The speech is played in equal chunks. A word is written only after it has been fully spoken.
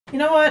You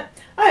know what?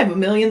 I have a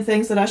million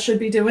things that I should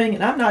be doing,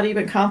 and I'm not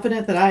even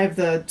confident that I have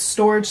the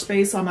storage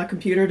space on my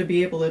computer to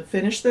be able to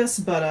finish this,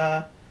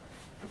 but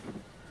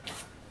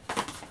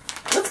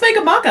let's make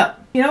a mock-up.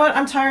 You know what?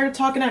 I'm tired of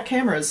talking at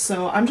cameras,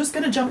 so I'm just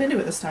gonna jump into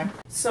it this time.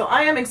 So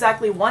I am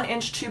exactly 1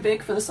 inch too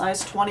big for the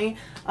size 20,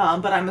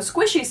 but I'm a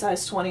squishy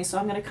size 20, so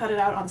I'm gonna cut it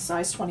out on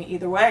size 20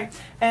 either way.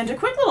 And a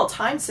quick little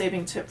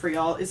time-saving tip for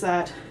y'all is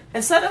that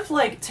instead of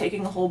like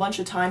taking a whole bunch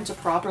of time to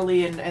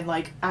properly and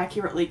like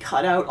accurately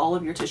cut out all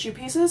of your tissue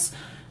pieces,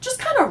 just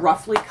kind of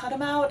roughly cut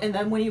them out, and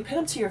then when you pin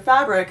them to your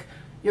fabric,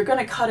 you're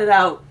gonna cut it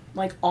out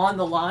like on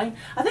the line.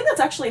 I think that's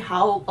actually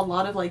how a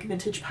lot of like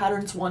vintage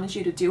patterns wanted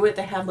you to do it.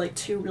 They have like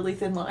 2 really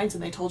thin lines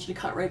and they told you to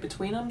cut right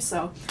between them.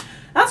 So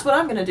that's what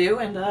I'm gonna do,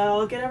 and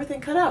I'll get everything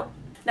cut out.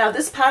 Now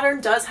this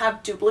pattern does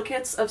have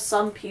duplicates of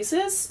some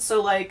pieces.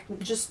 So like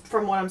just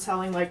from what I'm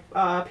telling, like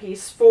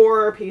piece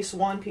 4, piece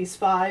 1, piece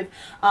 5,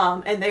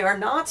 and they are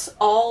not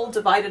all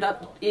divided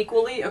up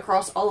equally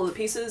across all of the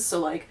pieces.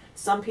 So like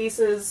some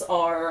pieces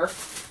are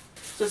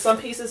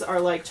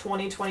like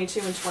 20, 22,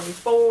 and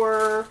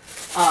 24.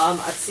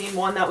 I've seen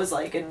one that was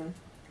like in,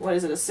 what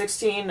is it, a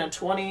 16, a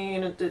 20,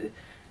 and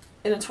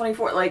a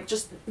 24. Like,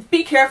 just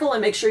be careful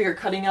and make sure you're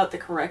cutting out the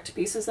correct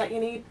pieces that you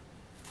need.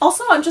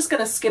 Also, I'm just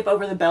gonna skip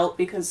over the belt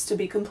because, to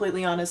be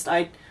completely honest,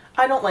 I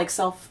don't like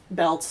self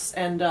belts,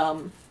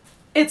 and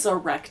it's a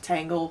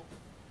rectangle.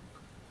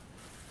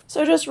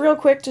 So just real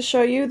quick to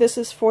show you, this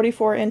is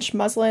 44-inch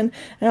muslin.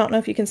 I don't know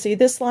if you can see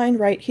this line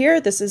right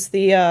here. This is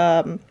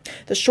the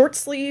short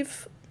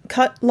sleeve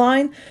cut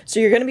line.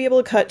 So you're going to be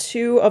able to cut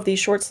 2 of these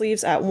short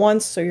sleeves at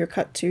once. So you're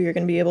going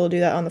to be able to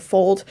do that on the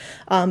fold.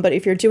 But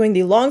if you're doing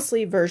the long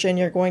sleeve version,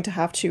 you're going to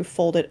have to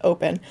fold it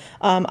open.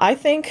 I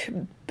think,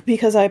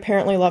 because I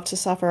apparently love to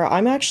suffer,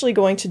 I'm actually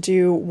going to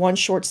do 1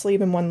 short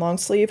sleeve and 1 long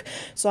sleeve.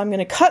 So I'm going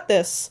to cut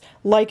this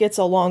like it's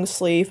a long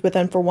sleeve, but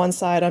then for one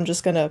side, I'm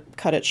just going to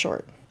cut it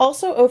short.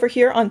 Also over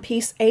here on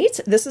piece 8,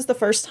 this is the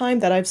first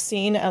time that I've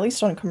seen, at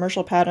least on a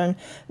commercial pattern,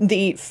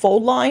 the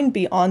fold line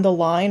be on the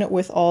line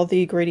with all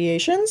the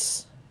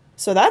gradations.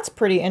 So that's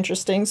pretty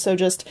interesting. So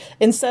just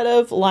instead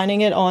of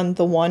lining it on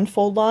the 1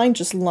 fold line,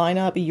 just line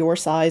up your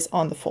size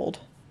on the fold.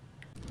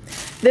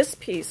 This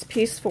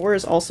piece 4,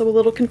 is also a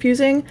little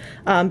confusing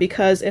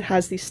because it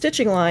has the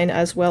stitching line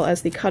as well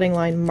as the cutting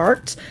line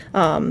marked.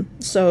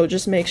 So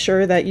just make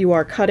sure that you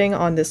are cutting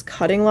on this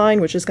cutting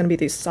line, which is going to be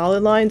these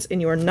solid lines, and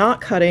you are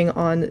not cutting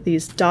on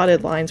these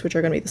dotted lines, which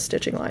are going to be the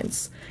stitching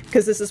lines.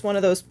 Because this is one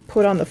of those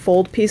put on the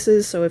fold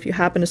pieces, so if you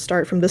happen to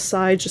start from this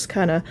side, just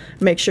kind of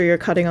make sure you're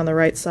cutting on the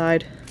right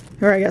side,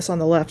 or I guess on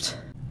the left.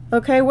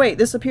 Okay, wait,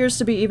 this appears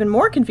to be even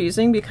more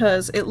confusing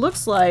because it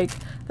looks like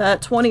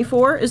that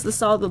 24 is the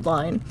solid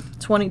line.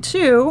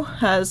 22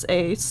 has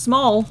a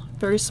small,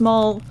 very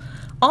small,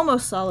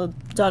 almost solid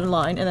dotted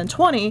line, and then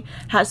 20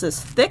 has this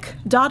thick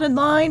dotted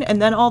line,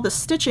 and then all the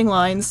stitching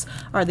lines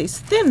are these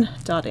thin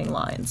dotting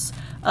lines.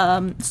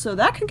 So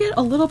that can get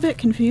a little bit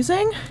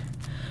confusing.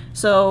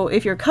 So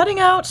if you're cutting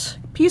out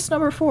piece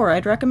number 4,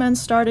 I'd recommend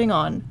starting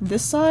on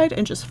this side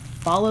and just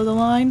follow the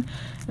line,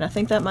 and I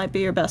think that might be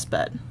your best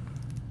bet.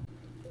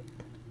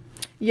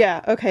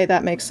 Yeah, okay,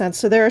 that makes sense.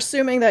 So they're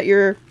assuming that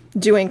you're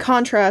doing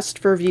contrast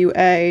for view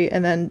A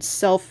and then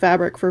self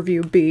fabric for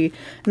view B,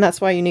 and that's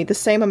why you need the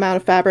same amount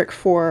of fabric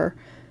for,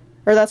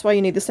 or that's why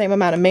you need the same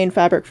amount of main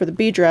fabric for the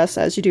B dress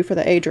as you do for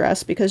the A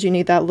dress, because you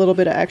need that little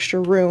bit of extra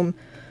room.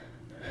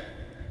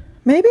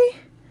 Maybe?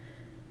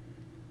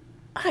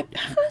 How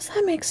does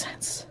that make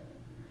sense?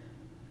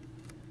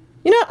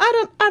 You know,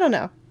 I don't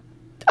know.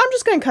 I'm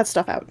just gonna cut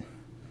stuff out.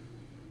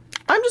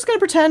 I'm just going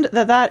to pretend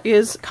that that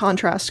is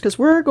contrast, because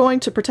we're going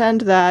to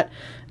pretend that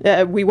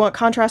we want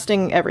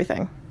contrasting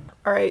everything.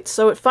 Alright,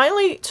 so it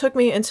finally took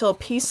me until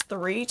piece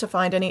 3 to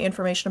find any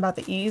information about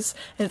the ease,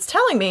 and it's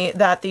telling me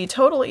that the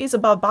total ease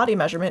above body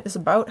measurement is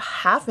about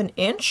 ½ an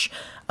inch,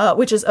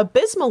 which is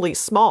abysmally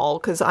small,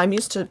 because I'm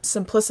used to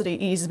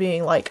Simplicity ease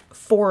being like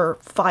 4 or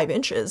 5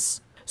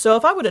 inches. So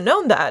if I would have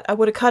known that, I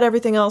would have cut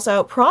everything else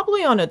out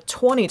probably on a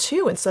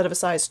 22 instead of a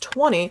size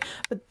 20.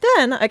 But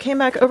then I came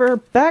back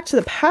to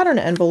the pattern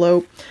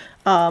envelope,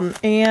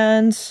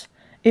 and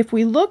if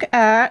we look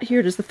at, here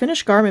it is, the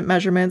finished garment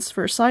measurements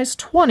for size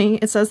 20,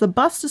 it says the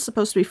bust is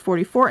supposed to be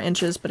 44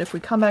 inches, but if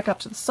we come back up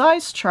to the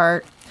size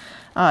chart,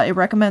 it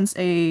recommends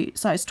a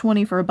size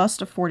 20 for a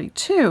bust of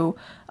 42,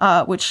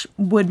 which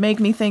would make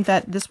me think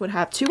that this would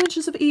have 2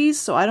 inches of ease,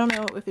 so I don't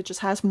know if it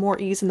just has more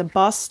ease in the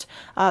bust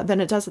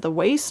than it does at the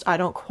waist. I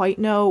don't quite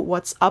know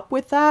what's up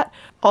with that.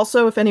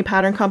 Also, if any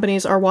pattern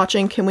companies are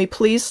watching, can we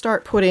please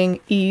start putting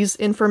ease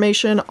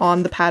information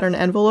on the pattern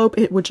envelope?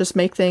 It would just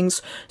make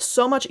things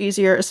so much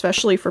easier,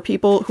 especially for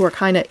people who are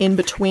kind of in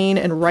between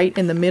and right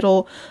in the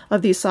middle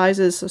of these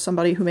sizes. So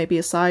somebody who may be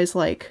a size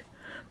like,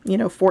 you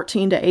know,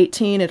 14 to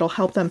 18, it'll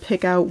help them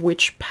pick out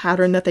which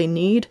pattern that they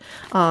need.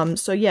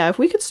 So yeah, if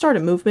we could start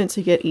a movement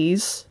to get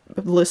ease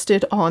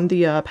listed on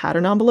the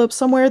pattern envelope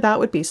somewhere, that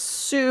would be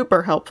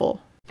super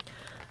helpful.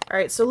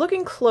 Alright, so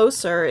looking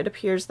closer, it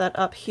appears that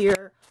up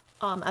here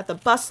At the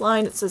bust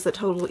line, it says the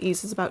total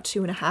ease is about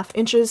 2.5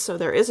 inches, so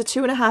there is a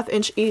 2.5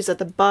 inch ease at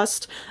the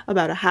bust,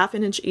 about a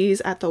 1/2 inch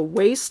ease at the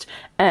waist,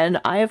 and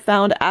I have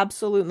found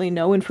absolutely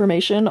no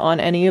information on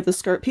any of the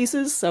skirt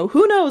pieces, so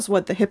who knows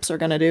what the hips are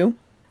gonna do.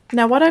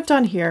 Now what I've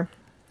done here,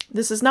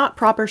 this is not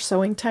proper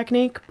sewing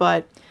technique,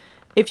 but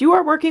if you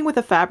are working with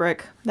a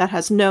fabric that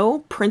has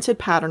no printed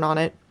pattern on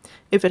it,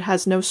 if it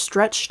has no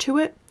stretch to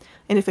it,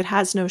 and if it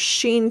has no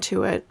sheen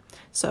to it,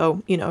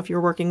 so, you know, if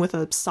you're working with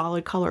a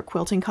solid color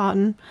quilting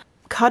cotton,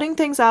 cutting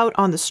things out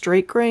on the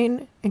straight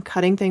grain and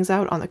cutting things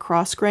out on the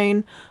cross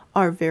grain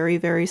are very,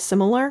 very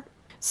similar.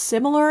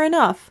 Similar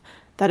enough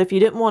that if you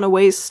didn't want to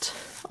waste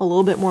a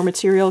little bit more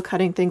material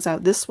cutting things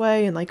out this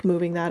way and like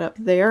moving that up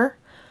there,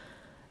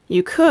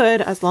 you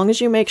could, as long as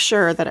you make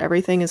sure that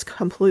everything is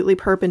completely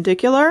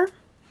perpendicular,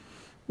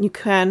 you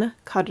can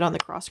cut it on the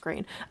cross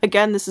grain.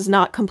 Again, this is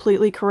not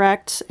completely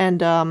correct,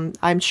 and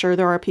I'm sure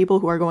there are people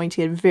who are going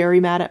to get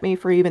very mad at me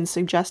for even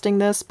suggesting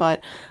this,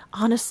 but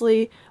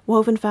honestly,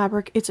 woven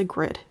fabric, it's a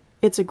grid.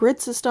 It's a grid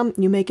system,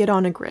 you make it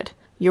on a grid.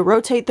 You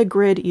rotate the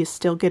grid, you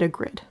still get a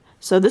grid.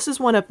 So this is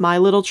one of my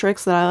little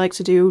tricks that I like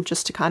to do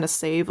just to kind of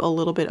save a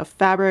little bit of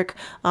fabric,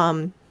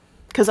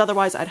 because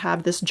otherwise I'd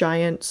have this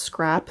giant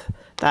scrap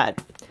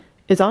that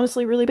is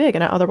honestly really big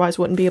and I otherwise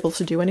wouldn't be able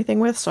to do anything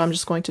with, so I'm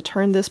just going to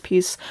turn this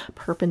piece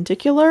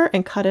perpendicular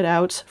and cut it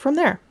out from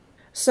there.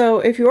 So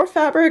if your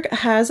fabric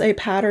has a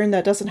pattern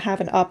that doesn't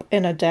have an up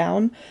and a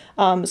down,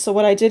 so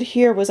what I did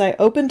here was I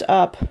opened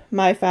up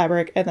my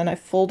fabric and then I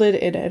folded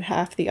it in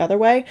half the other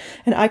way,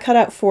 and I cut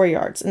out 4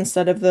 yards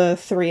instead of the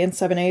 3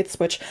 7/8,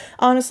 which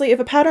honestly, if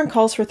a pattern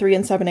calls for 3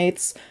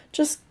 7/8,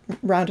 just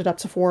round it up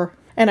to 4.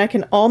 And I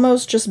can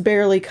almost just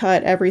barely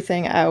cut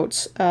everything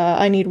out.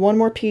 I need one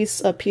more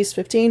piece of piece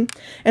 15,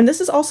 and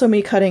this is also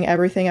me cutting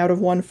everything out of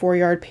one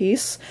 4-yard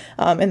piece,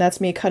 and that's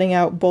me cutting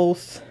out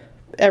both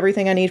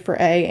everything I need for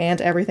A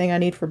and everything I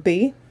need for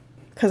B,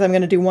 because I'm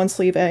going to do one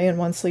sleeve A and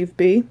one sleeve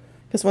B,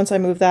 because once I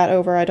move that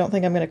over, I don't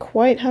think I'm going to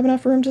quite have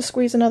enough room to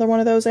squeeze another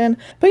one of those in,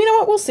 but you know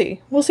what, we'll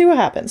see. We'll see what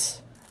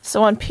happens.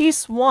 So on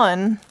piece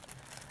 1,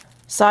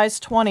 size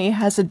 20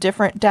 has a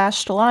different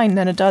dashed line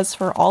than it does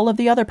for all of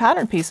the other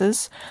pattern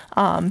pieces,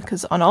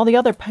 because on all the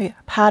other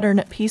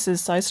pattern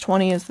pieces, size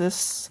 20 is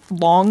this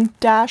long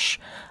dash,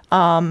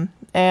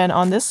 and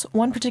on this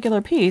one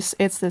particular piece,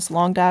 it's this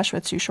long dash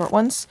with 2 short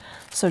ones.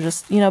 So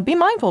just, you know, be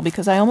mindful,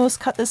 because I almost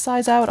cut this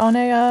size out on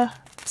a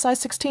size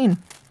 16.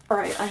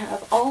 Alright, I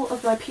have all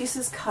of my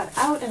pieces cut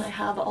out and I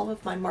have all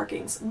of my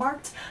markings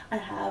marked. I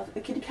have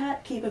a kitty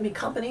cat keeping me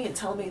company and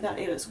telling me that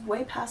it is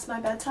way past my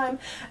bedtime,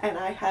 and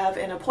I have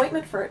an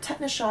appointment for a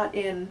tetanus shot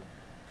in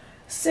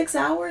 6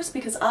 hours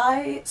because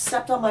I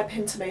stepped on my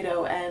pinned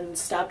tomato and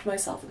stabbed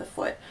myself in the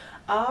foot.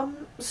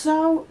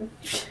 So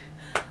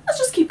let's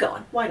just keep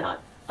going. Why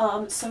not?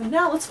 So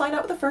now let's find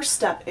out what the first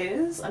step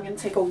is. I'm going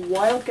to take a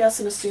wild guess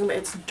and assume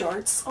it's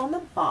darts on the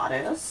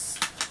bodice.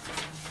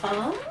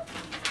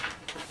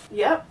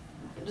 Yep.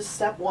 Just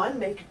step 1,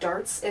 make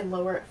darts in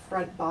lower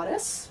front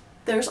bodice.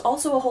 There's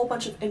also a whole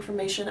bunch of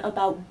information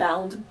about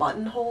bound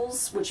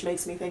buttonholes, which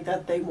makes me think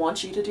that they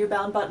want you to do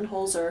bound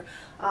buttonholes, or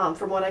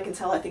from what I can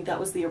tell, I think that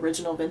was the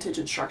original vintage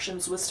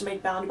instructions, was to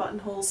make bound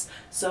buttonholes.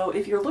 So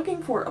if you're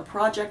looking for a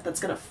project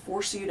that's going to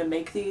force you to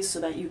make these so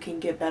that you can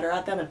get better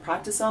at them and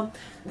practice them,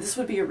 this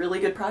would be a really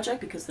good project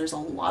because there's a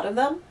lot of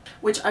them.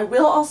 Which I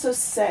will also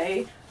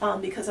say,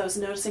 because I was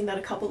noticing that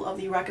a couple of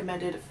the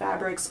recommended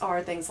fabrics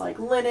are things like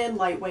linen,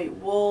 lightweight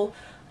wool.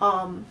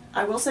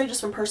 I will say,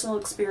 just from personal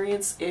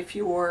experience, if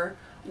you're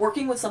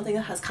working with something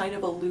that has kind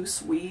of a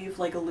loose weave,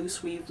 like a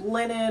loose weave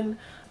linen,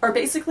 or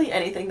basically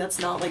anything that's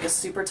not like a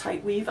super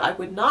tight weave, I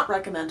would not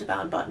recommend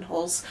bound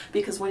buttonholes,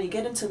 because when you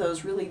get into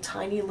those really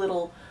tiny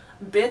little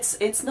bits,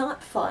 it's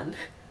not fun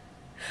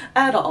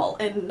at all,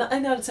 and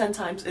 9 out of 10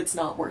 times it's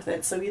not worth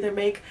it. So either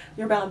make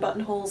your bound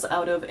buttonholes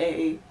out of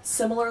a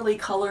similarly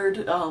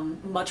colored,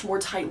 much more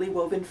tightly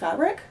woven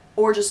fabric,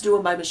 or just do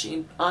them by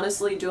machine.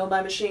 Honestly, do them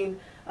by machine.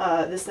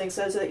 This thing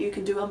says that you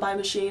can do them by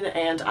machine,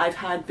 and I've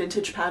had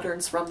vintage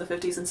patterns from the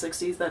 50s and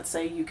 60s that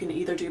say you can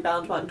either do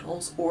bound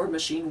buttonholes or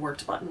machine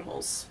worked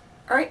buttonholes.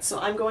 Alright, so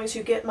I'm going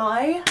to get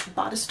my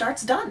bodice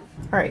darts done.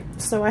 Alright,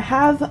 so I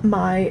have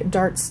my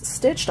darts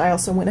stitched. I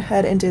also went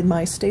ahead and did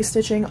my stay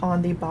stitching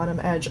on the bottom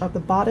edge of the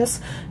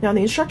bodice. Now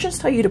the instructions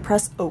tell you to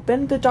press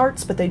open the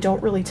darts, but they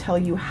don't really tell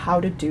you how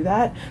to do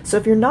that. So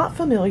if you're not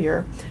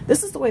familiar,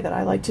 this is the way that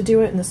I like to do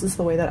it, and this is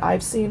the way that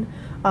I've seen.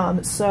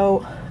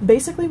 So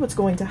basically what's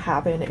going to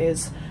happen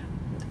is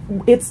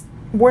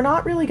we're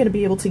not really going to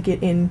be able to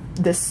get in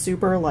this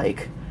super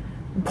like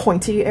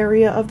pointy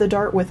area of the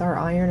dart with our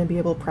iron and be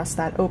able to press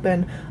that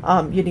open.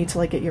 You need to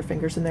like get your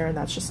fingers in there, and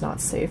that's just not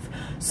safe.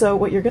 So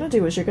what you're going to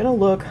do is you're going to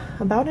look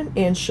about an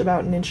inch and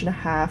a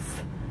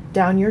half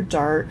down your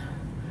dart.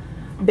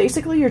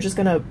 Basically you're just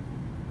going to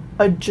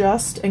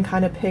adjust and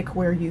kind of pick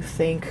where you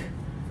think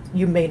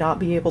you may not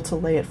be able to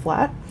lay it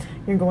flat.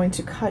 You're going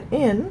to cut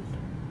in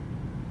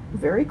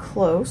very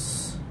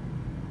close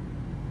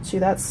to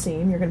that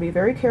seam. You're going to be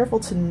very careful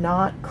to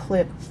not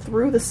clip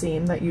through the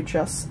seam that you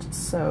just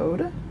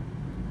sewed.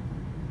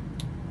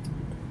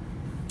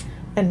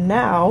 And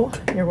now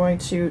you're going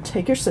to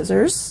take your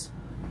scissors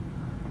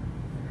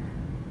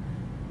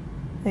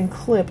and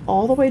clip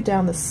all the way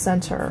down the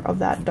center of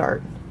that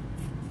dart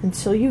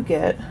until you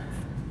get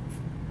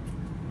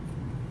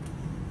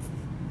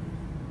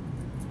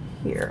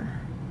here.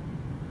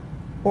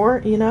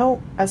 Or, you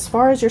know, as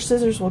far as your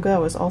scissors will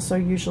go is also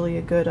usually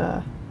a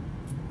good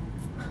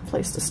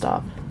place to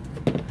stop.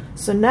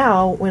 So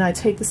now when I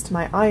take this to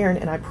my iron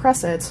and I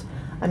press it,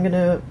 I'm going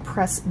to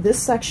press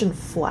this section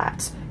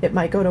flat. It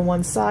might go to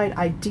one side.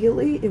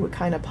 Ideally, it would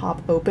kind of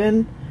pop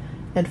open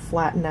and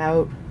flatten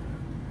out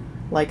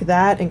like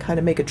that and kind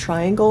of make a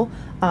triangle.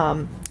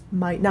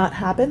 Might not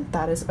happen,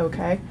 that is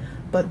okay.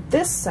 But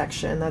this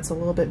section that's a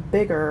little bit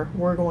bigger,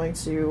 we're going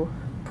to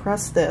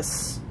press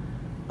this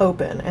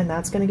open, and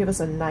that's going to give us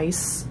a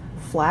nice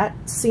flat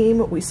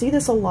seam. We see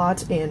this a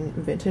lot in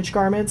vintage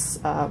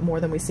garments, more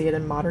than we see it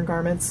in modern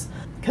garments,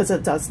 because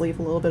it does leave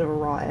a little bit of a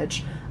raw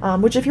edge,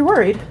 which if you're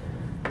worried,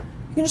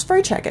 you can just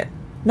fray check it.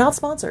 Not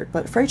sponsored,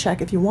 but fray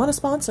check. If you want to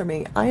sponsor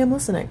me, I am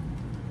listening.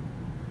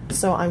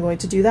 So I'm going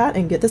to do that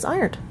and get this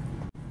ironed.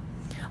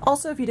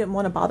 Also, if you didn't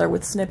want to bother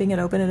with snipping it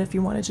open and if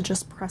you wanted to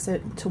just press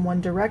it to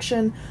one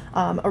direction,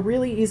 a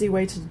really easy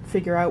way to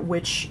figure out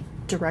which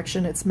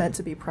direction it's meant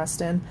to be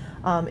pressed in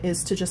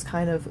is to just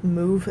kind of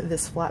move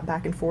this flat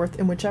back and forth,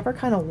 and whichever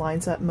kind of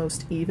lines up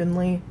most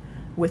evenly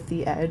with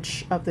the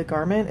edge of the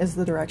garment is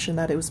the direction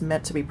that it was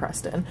meant to be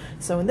pressed in.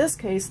 So in this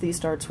case, these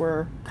darts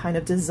were kind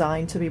of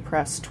designed to be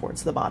pressed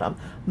towards the bottom.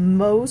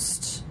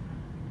 Most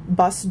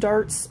bust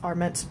darts are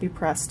meant to be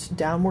pressed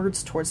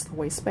downwards towards the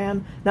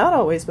waistband. Not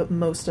always, but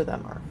most of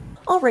them are.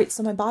 Alright,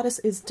 so my bodice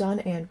is done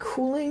and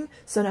cooling.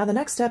 So now the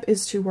next step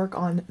is to work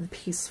on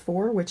piece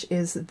 4, which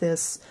is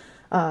this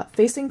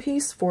facing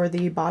piece for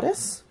the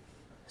bodice.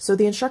 So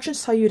the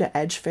instructions tell you to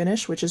edge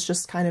finish, which is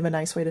just kind of a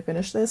nice way to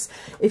finish this.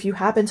 If you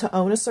happen to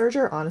own a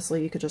serger,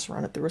 honestly, you could just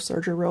run it through a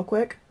serger real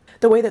quick.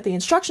 The way that the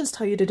instructions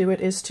tell you to do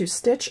it is to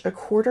stitch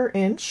 1/4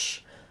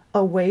 inch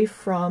away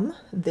from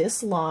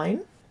this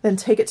line, then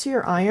take it to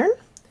your iron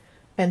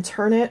and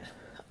turn it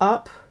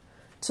up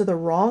to the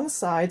wrong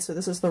side. So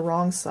this is the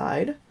wrong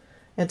side.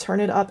 And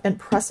turn it up and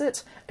press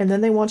it, and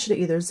then they want you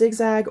to either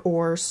zigzag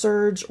or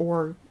serge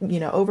or, you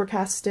know,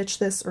 overcast stitch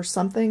this or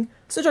something.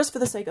 So just for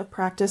the sake of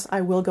practice,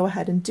 I will go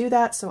ahead and do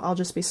that. So I'll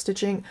just be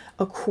stitching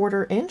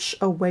 1/4 inch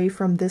away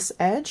from this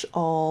edge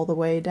all the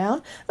way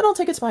down. Then I'll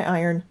take it to my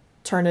iron,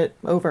 turn it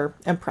over,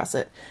 and press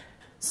it.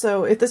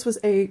 So if this was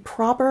a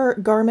proper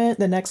garment,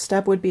 the next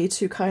step would be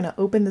to kind of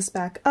open this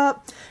back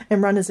up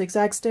and run a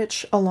zigzag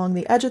stitch along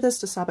the edge of this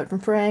to stop it from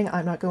fraying.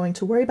 I'm not going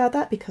to worry about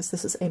that because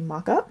this is a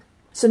mock-up.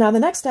 So now the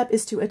next step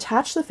is to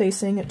attach the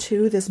facing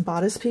to this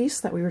bodice piece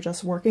that we were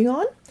just working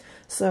on.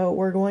 So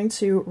we're going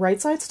to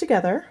right sides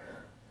together,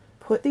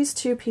 put these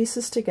two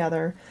pieces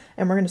together,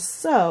 and we're going to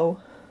sew,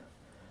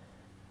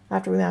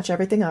 after we match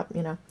everything up,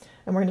 you know,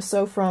 and we're going to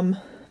sew from,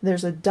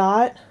 there's a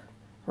dot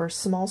or a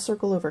small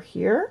circle over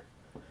here.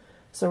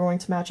 So we're going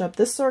to match up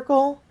this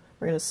circle,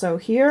 we're going to sew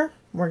here,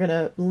 we're going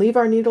to leave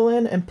our needle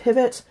in and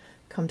pivot,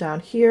 come down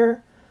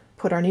here,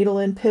 put our needle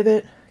in,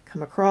 pivot,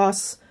 come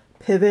across,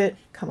 pivot,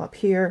 come up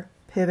here,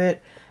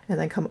 pivot, and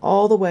then come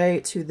all the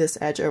way to this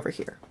edge over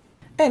here.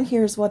 And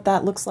here's what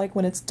that looks like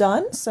when it's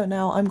done. So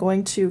now I'm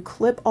going to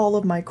clip all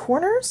of my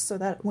corners so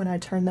that when I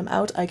turn them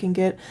out, I can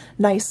get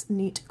nice,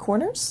 neat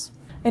corners.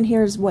 And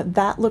here's what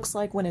that looks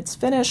like when it's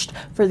finished.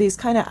 For these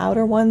kind of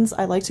outer ones,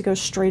 I like to go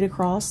straight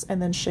across and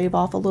then shave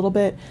off a little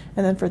bit.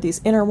 And then for these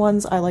inner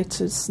ones, I like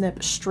to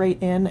snip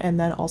straight in and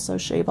then also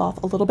shave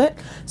off a little bit.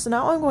 So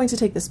now I'm going to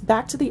take this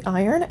back to the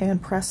iron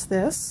and press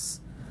this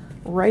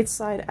right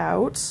side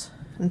out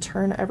and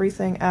turn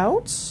everything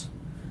out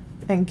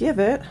and give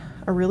it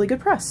a really good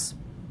press.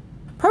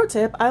 Pro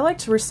tip, I like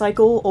to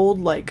recycle old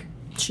like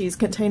cheese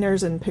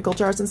containers and pickle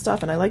jars and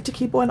stuff, and I like to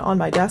keep one on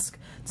my desk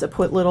to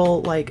put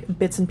little like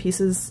bits and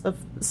pieces of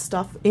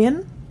stuff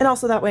in. And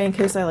also that way, in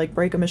case I like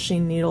break a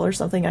machine needle or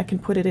something, I can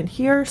put it in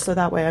here, so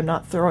that way I'm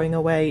not throwing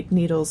away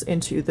needles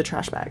into the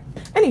trash bag.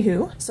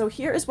 Anywho, so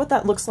here is what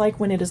that looks like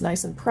when it is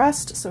nice and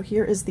pressed. So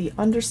here is the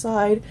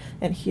underside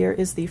and here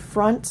is the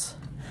front.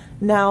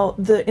 Now,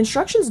 the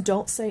instructions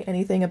don't say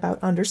anything about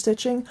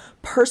understitching.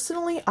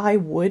 Personally, I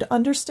would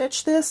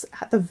understitch this.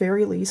 At the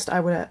very least, I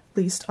would at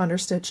least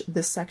understitch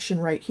this section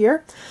right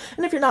here.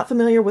 And if you're not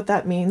familiar, what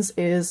that means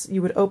is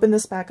you would open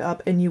this back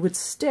up and you would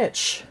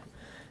stitch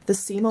the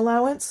seam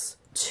allowance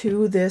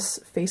to this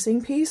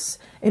facing piece,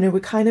 and it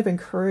would kind of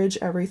encourage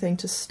everything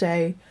to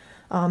stay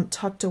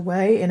tucked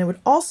away, and it would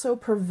also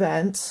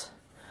prevent,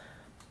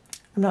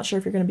 I'm not sure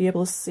if you're going to be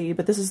able to see,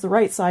 but this is the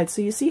right side,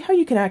 so you see how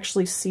you can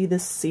actually see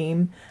this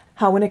seam,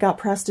 how when it got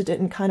pressed it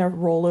didn't kind of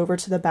roll over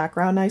to the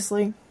background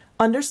nicely.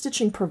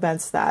 Understitching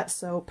prevents that,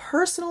 so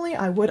personally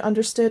I would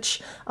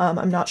understitch.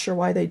 I'm not sure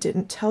why they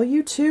didn't tell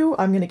you to.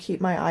 I'm going to keep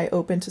my eye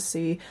open to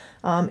see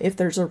if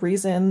there's a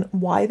reason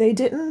why they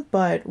didn't,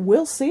 but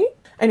we'll see.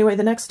 Anyway,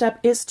 the next step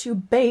is to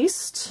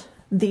baste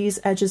these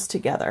edges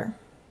together.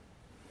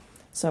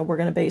 So we're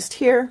going to baste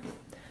here,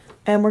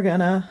 and we're going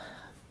to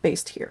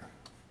baste here.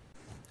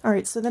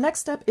 Alright, so the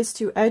next step is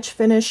to edge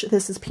finish.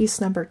 This is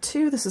piece number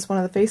 2. This is one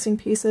of the facing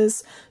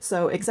pieces.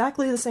 So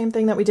exactly the same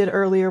thing that we did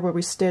earlier where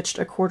we stitched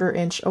a 1/4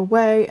 inch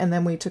away and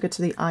then we took it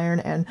to the iron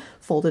and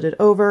folded it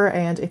over.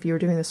 And if you were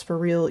doing this for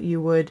real,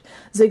 you would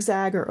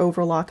zigzag or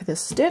overlock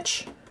this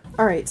stitch.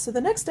 Alright, so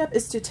the next step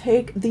is to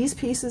take these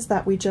pieces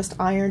that we just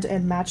ironed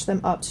and match them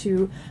up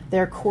to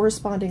their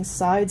corresponding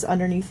sides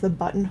underneath the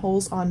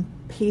buttonholes on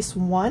piece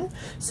 1.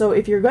 So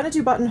if you're going to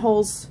do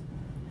buttonholes,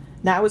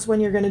 now is when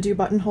you're going to do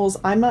buttonholes.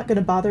 I'm not going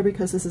to bother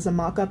because this is a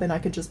mock-up and I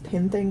can just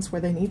pin things where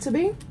they need to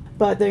be.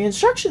 But the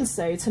instructions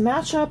say to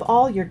match up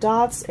all your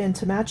dots and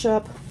to match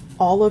up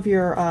all of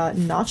your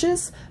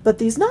notches, but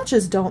these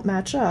notches don't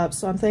match up.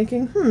 So I'm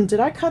thinking, did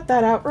I cut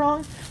that out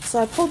wrong?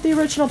 So I pulled the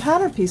original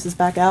pattern pieces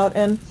back out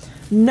and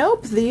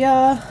nope,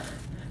 the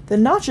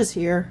notches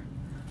here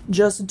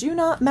just do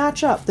not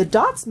match up. The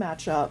dots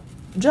match up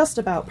just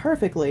about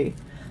perfectly,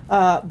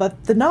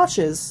 but the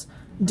notches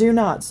do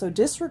not. So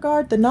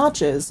disregard the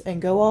notches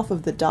and go off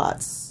of the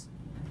dots.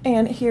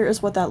 And here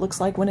is what that looks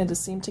like when it is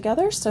seamed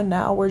together. So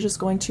now we're just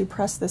going to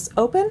press this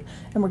open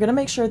and we're going to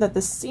make sure that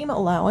the seam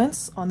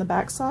allowance on the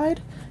back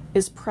side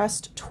is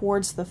pressed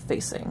towards the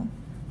facing.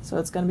 So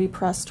it's going to be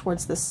pressed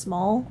towards this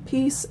small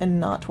piece and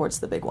not towards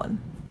the big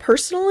one.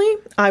 Personally,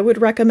 I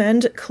would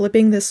recommend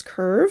clipping this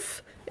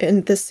curve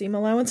in this seam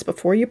allowance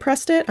before you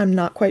pressed it. I'm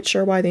not quite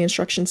sure why the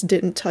instructions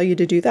didn't tell you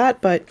to do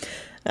that, but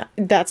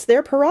that's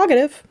their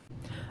prerogative.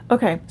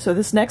 Okay, so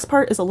this next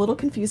part is a little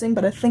confusing,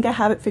 but I think I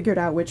have it figured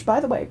out, which, by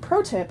the way,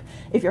 pro tip,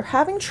 if you're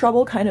having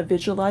trouble kind of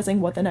visualizing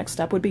what the next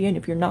step would be, and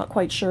if you're not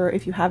quite sure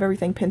if you have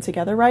everything pinned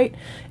together right,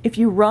 if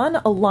you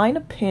run a line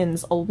of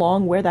pins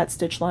along where that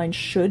stitch line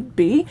should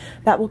be,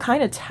 that will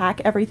kind of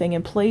tack everything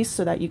in place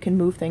so that you can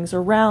move things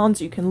around,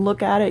 you can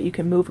look at it, you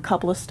can move a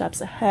couple of steps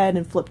ahead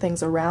and flip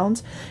things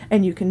around,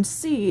 and you can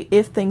see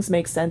if things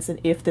make sense and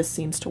if this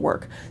seems to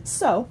work.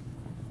 So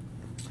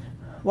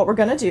what we're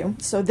gonna do,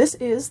 so this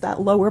is that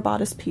lower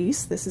bodice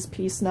piece. This is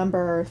piece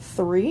number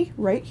 3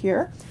 right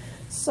here.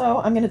 So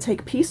I'm gonna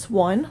take piece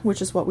 1,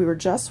 which is what we were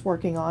just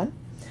working on,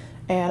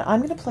 and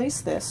I'm gonna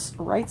place this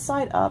right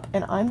side up,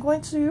 and I'm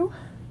going to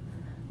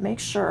make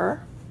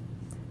sure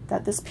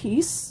that this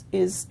piece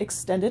is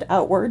extended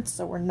outward.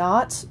 So we're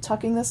not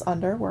tucking this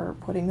under, we're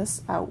putting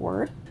this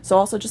outward. So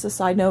also just a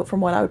side note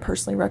from what I would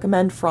personally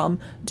recommend from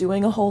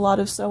doing a whole lot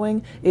of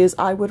sewing is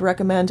I would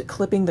recommend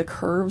clipping the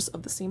curves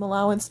of the seam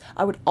allowance.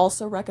 I would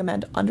also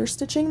recommend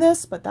understitching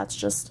this, but that's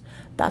just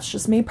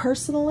me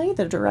personally.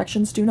 The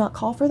directions do not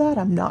call for that.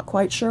 I'm not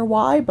quite sure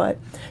why, but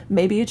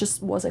maybe it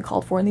just wasn't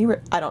called for in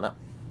the, I don't know.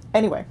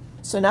 Anyway,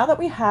 so now that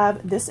we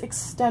have this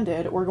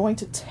extended, we're going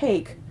to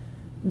take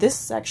this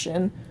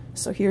section.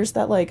 So here's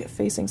that like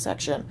facing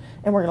section,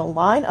 and we're going to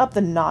line up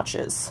the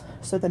notches.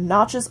 So the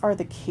notches are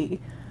the key,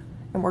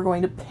 and we're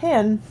going to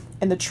pin,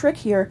 and the trick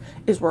here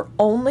is we're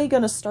only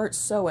going to start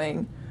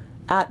sewing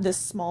at this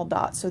small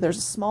dot. So there's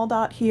a small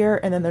dot here,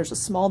 and then there's a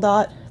small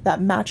dot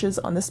that matches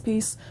on this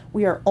piece.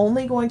 We are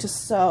only going to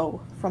sew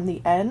from the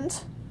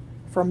end,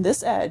 from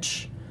this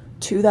edge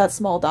to that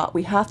small dot.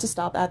 We have to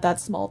stop at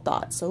that small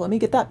dot. So let me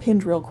get that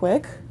pinned real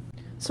quick.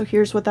 So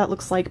here's what that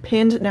looks like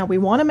pinned. Now we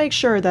want to make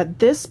sure that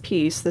this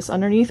piece, this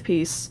underneath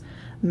piece,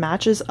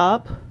 matches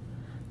up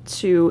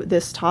to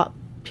this top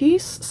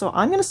piece. So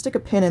I'm going to stick a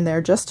pin in there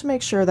just to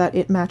make sure that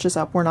it matches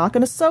up. We're not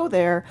going to sew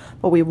there,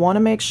 but we want to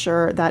make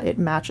sure that it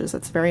matches.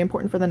 It's very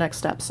important for the next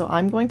step. So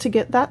I'm going to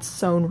get that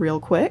sewn real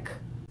quick.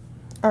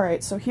 All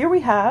right, so here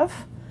we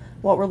have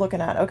what we're looking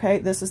at. Okay,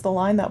 this is the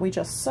line that we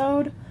just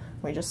sewed.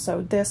 We just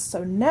sewed this.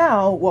 So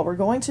now what we're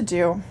going to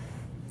do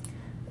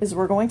is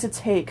we're going to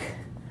take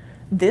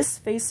this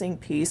facing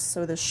piece,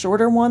 so the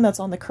shorter one that's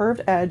on the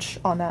curved edge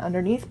on that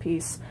underneath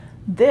piece,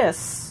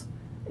 this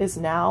is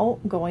now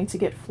going to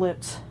get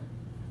flipped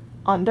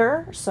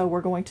under. So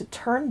we're going to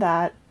turn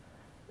that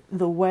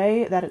the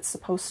way that it's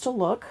supposed to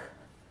look.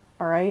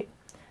 All right.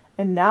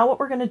 And now what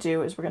we're going to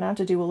do is we're going to have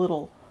to do a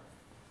little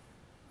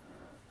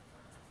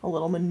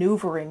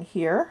maneuvering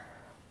here.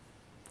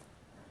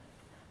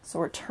 So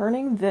we're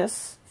turning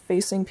this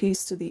facing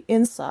piece to the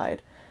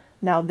inside.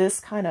 Now this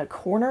kind of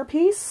corner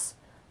piece,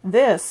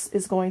 this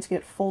is going to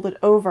get folded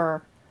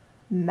over,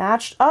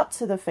 matched up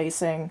to the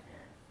facing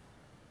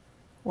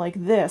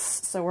like this.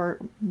 So we're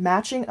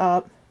matching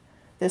up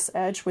this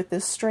edge with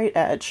this straight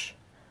edge.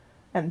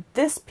 And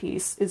this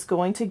piece is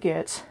going to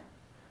get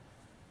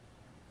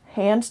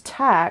hand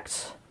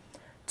tacked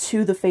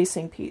to the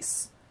facing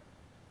piece.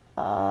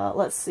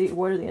 Let's see,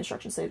 what do the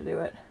instructions say to do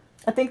it?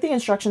 I think the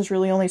instructions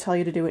really only tell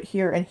you to do it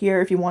here and here.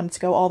 If you wanted to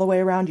go all the way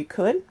around, you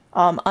could.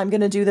 I'm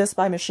going to do this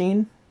by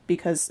machine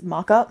because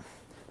mock-up.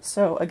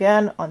 So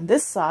again, on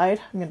this side,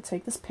 I'm going to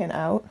take this pin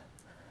out.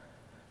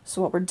 So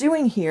what we're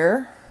doing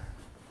here,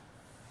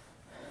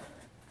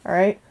 all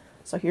right,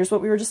 so here's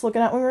what we were just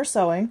looking at when we were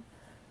sewing.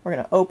 We're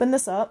going to open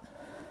this up.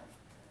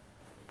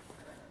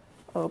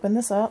 Open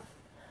this up.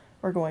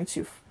 We're going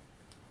to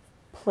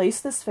place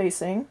this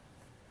facing.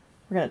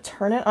 We're going to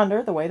turn it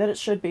under the way that it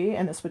should be,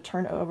 and this would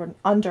turn over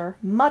under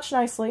much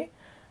nicely,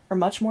 or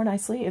much more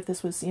nicely if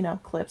this was, you know,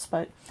 clips,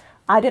 but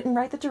I didn't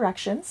write the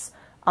directions.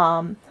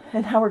 And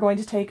now we're going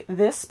to take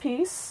this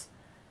piece,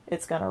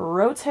 it's going to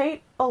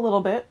rotate a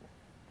little bit.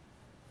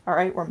 All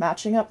right, we're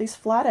matching up these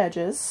flat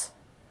edges.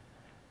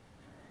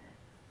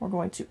 We're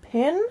going to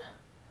pin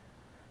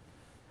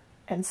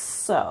and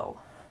sew.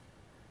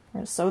 We're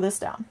going to sew this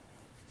down.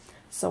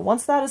 So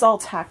once that is all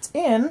tacked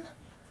in,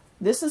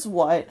 this is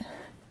what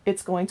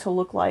it's going to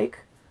look like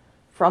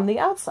from the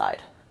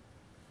outside.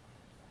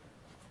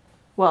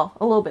 Well,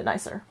 a little bit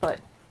nicer, but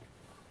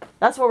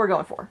that's what we're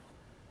going for.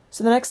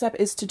 So the next step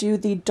is to do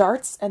the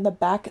darts and the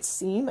back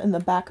seam and the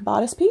back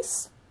bodice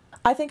piece.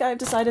 I think I've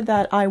decided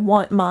that I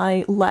want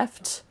my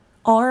left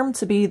arm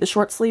to be the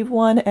short sleeve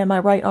one and my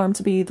right arm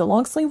to be the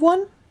long sleeve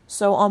one.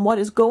 So on what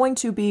is going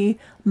to be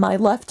my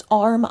left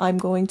arm, I'm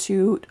going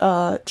to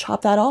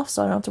chop that off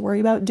so I don't have to worry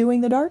about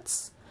doing the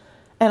darts.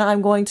 And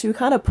I'm going to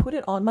kind of put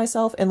it on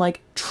myself and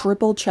like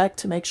triple check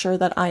to make sure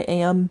that I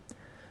am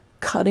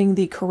cutting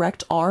the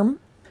correct arm.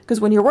 Because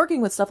when you're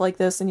working with stuff like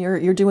this and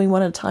you're doing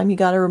one at a time, you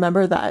got to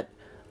remember that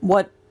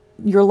what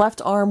your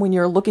left arm when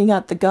you're looking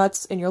at the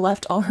guts and your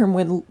left arm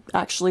when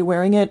actually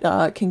wearing it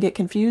can get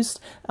confused.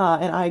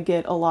 And I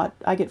get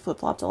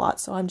flip-flopped a lot.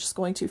 So I'm just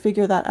going to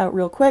figure that out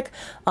real quick,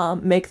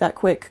 make that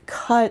quick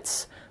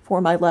cut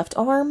for my left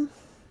arm.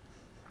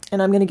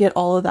 And I'm going to get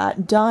all of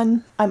that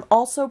done. I'm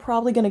also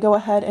probably going to go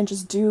ahead and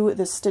just do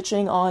the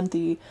stitching on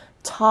the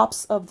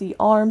tops of the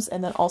arms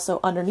and then also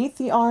underneath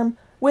the arm,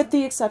 with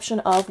the exception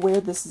of where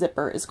this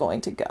zipper is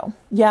going to go.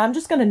 Yeah, I'm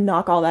just going to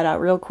knock all that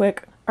out real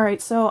quick. All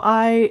right, so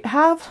I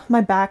have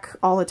my back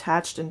all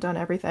attached and done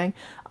everything,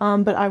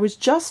 but I was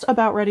just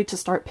about ready to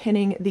start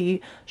pinning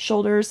the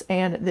shoulders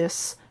and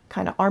this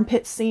kind of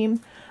armpit seam.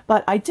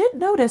 But I did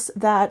notice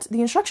that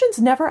the instructions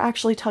never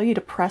actually tell you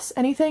to press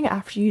anything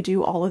after you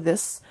do all of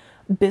this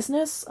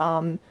business.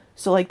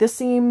 So like this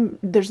seam,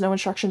 there's no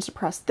instructions to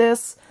press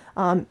this.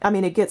 I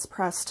mean, it gets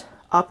pressed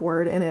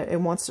upward and it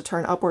wants to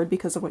turn upward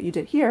because of what you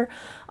did here,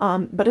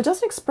 but it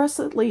doesn't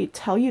expressly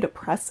tell you to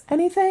press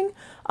anything,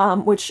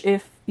 which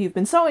if you've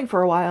been sewing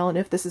for a while and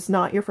if this is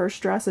not your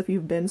first dress, if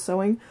you've been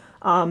sewing,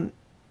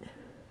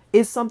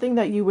 is something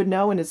that you would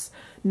know and is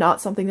not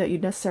something that you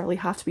necessarily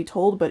have to be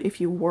told. But if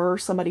you were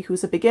somebody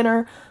who's a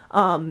beginner,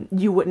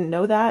 you wouldn't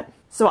know that.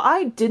 So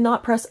I did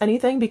not press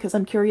anything because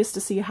I'm curious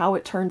to see how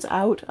it turns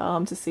out,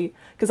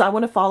 because I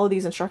want to follow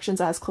these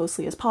instructions as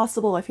closely as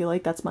possible. I feel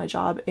like that's my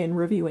job in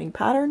reviewing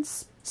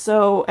patterns.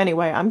 So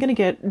anyway, I'm going to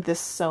get this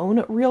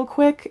sewn real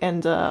quick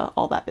and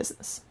all that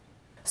business.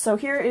 So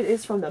here it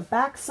is from the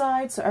back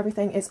side, so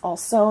everything is all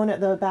sewn.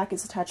 The back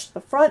is attached to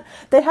the front.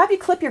 They have you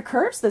clip your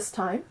curves this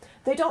time.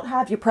 They don't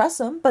have you press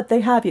them, but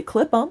they have you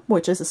clip them,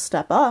 which is a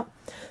step up.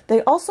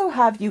 They also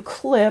have you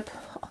clip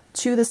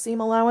to the seam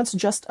allowance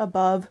just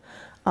above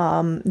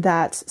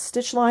that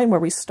stitch line where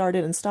we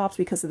started and stopped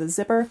because of the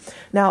zipper.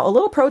 Now, a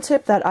little pro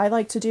tip that I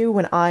like to do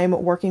when I'm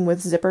working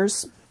with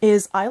zippers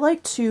is I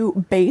like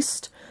to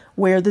baste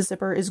where the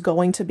zipper is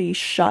going to be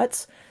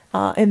shut,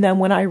 and then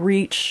when I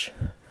reach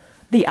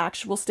the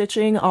actual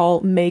stitching,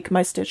 I'll make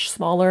my stitch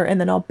smaller and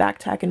then I'll back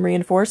tack and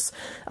reinforce,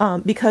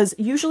 because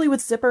usually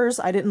with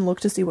zippers, I didn't look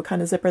to see what kind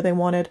of zipper they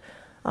wanted.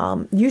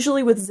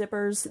 Usually with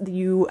zippers,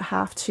 you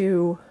have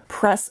to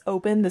press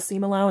open the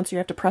seam allowance. You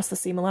have to press the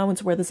seam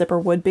allowance where the zipper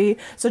would be.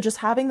 So just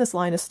having this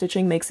line of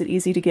stitching makes it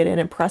easy to get in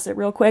and press it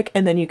real quick,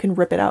 and then you can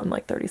rip it out in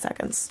like 30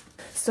 seconds.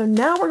 So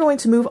now we're going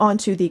to move on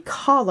to the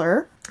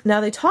collar.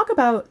 Now they talk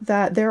about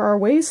that there are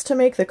ways to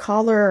make the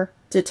collar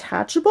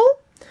detachable.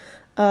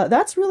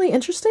 That's really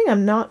interesting.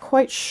 I'm not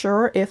quite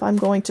sure if I'm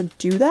going to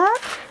do that,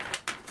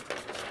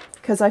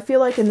 because I feel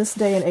like in this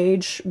day and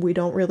age, we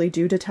don't really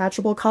do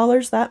detachable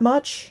collars that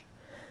much.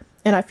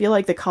 And I feel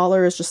like the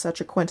collar is just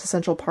such a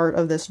quintessential part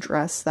of this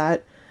dress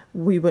that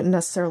we wouldn't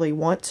necessarily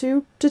want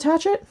to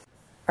detach it.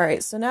 All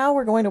right, so now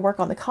we're going to work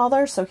on the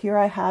collar. So here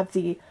I have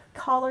the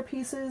collar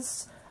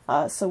pieces.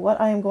 So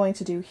what I am going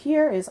to do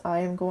here is I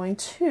am going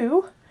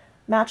to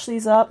match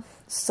these up,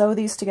 sew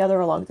these together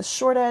along the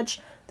short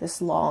edge,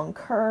 this long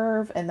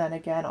curve, and then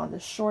again on the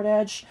short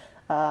edge.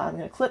 I'm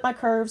going to clip my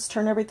curves,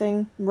 turn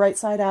everything right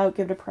side out,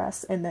 give it a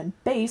press, and then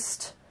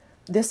baste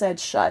this edge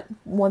shut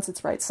once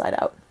it's right side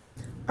out.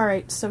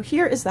 Alright, so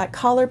here is that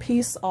collar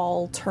piece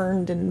all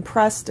turned and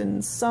pressed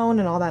and sewn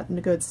and all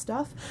that good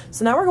stuff.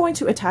 So now we're going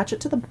to attach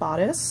it to the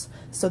bodice.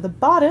 So the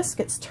bodice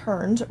gets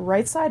turned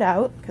right side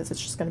out because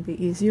it's just going to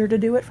be easier to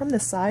do it from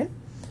this side.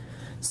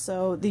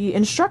 So the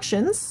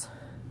instructions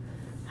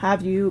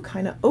have you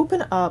kind of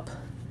open up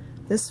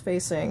this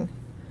facing,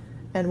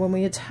 and when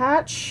we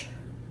attach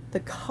the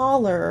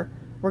collar,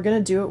 we're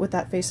going to do it with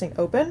that facing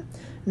open.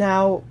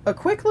 Now, a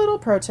quick little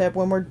pro tip,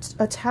 when we're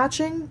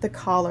attaching the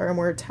collar and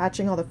we're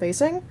attaching all the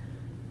facing,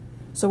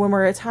 so when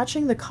we're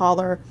attaching the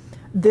collar,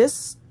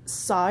 this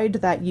side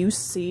that you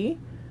see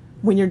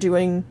when you're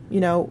doing, you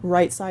know,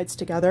 right sides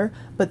together,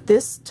 but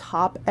this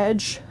top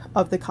edge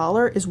of the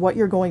collar is what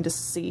you're going to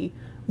see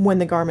when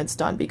the garment's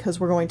done, because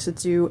we're going to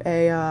do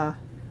a,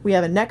 we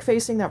have a neck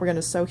facing that we're going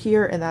to sew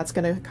here, and that's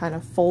going to kind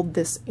of fold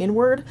this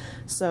inward.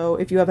 So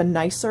if you have a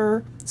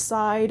nicer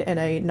side and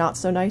a not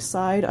so nice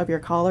side of your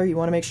collar, you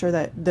want to make sure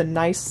that the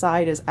nice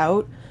side is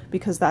out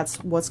because that's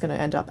what's going to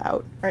end up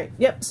out. All right,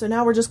 yep, so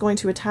now we're just going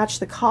to attach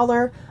the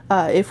collar.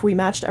 If we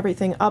matched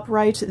everything up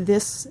right,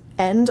 this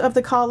end of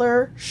the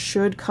collar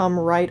should come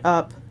right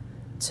up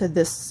to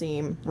this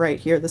seam right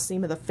here, the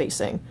seam of the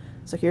facing.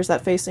 So here's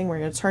that facing, we're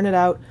going to turn it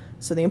out.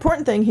 So the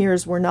important thing here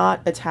is we're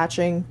not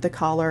attaching the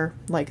collar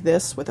like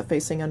this with a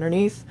facing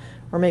underneath.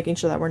 We're making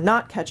sure that we're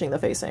not catching the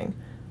facing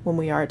when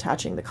we are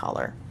attaching the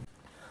collar.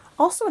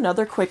 Also,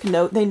 another quick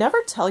note, they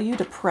never tell you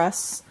to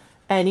press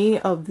any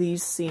of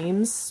these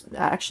seams,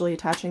 actually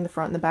attaching the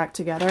front and the back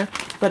together.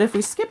 But if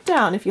we skip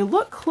down, if you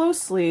look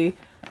closely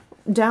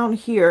down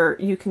here,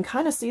 you can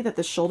kind of see that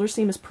the shoulder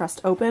seam is pressed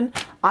open.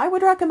 I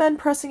would recommend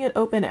pressing it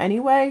open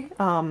anyway.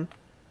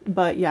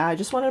 But yeah, I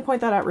just wanted to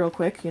point that out real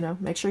quick, you know,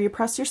 make sure you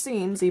press your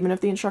seams, even if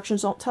the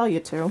instructions don't tell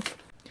you to.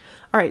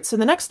 All right, so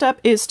the next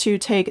step is to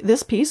take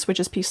this piece, which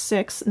is piece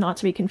 6, not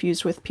to be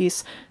confused with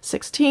piece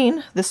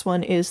 16. This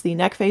one is the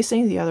neck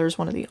facing, the other is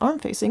one of the arm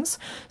facings.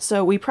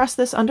 So we press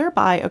this under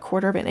by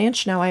 1/4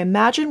 inch. Now I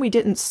imagine we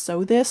didn't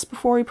sew this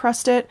before we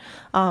pressed it,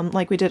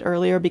 like we did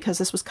earlier, because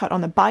this was cut on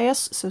the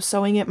bias, so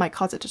sewing it might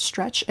cause it to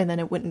stretch and then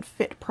it wouldn't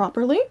fit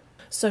properly.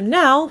 So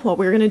now what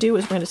we're gonna do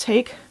is we're gonna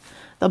take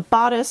the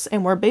bodice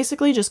and we're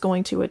basically just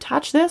going to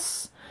attach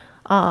this,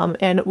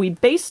 and we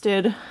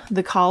basted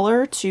the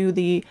collar to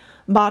the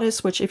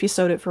bodice, which if you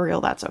sewed it for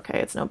real, that's okay,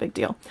 it's no big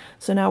deal.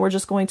 So now we're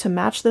just going to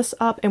match this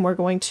up and we're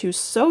going to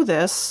sew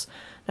this.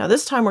 Now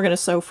this time we're going to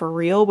sew for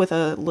real with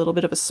a little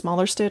bit of a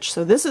smaller stitch,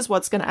 so this is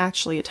what's going to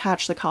actually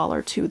attach the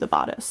collar to the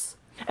bodice.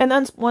 And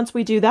then once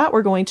we do that,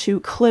 we're going to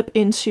clip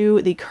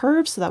into the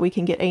curve so that we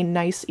can get a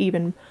nice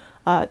even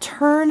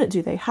turn.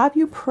 Do they have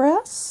you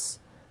press?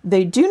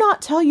 They do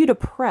not tell you to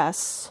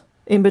press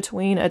in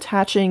between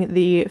attaching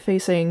the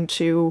facing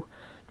to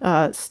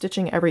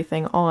stitching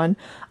everything on.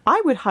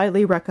 I would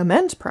highly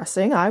recommend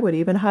pressing. I would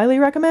even highly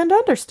recommend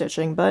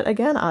understitching, but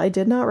again, I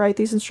did not write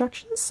these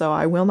instructions, so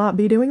I will not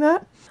be doing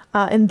that.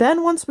 And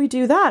then once we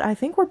do that, I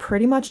think we're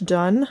pretty much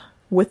done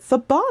with the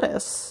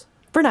bodice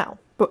for now,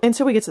 but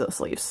until we get to the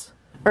sleeves.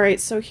 All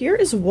right, so here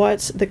is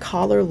what the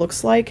collar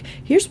looks like.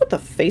 Here's what the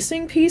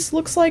facing piece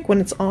looks like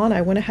when it's on.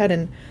 I went ahead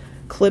and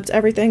clipped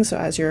everything, so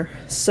as you're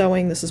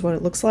sewing, this is what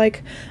it looks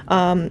like.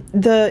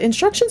 The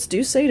instructions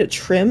do say to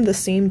trim the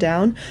seam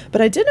down, but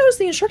I did notice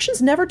the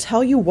instructions never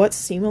tell you what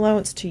seam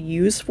allowance to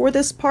use for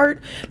this part,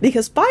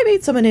 because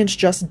 5/8 of an inch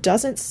just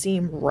doesn't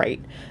seem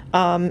right.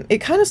 It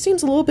kind of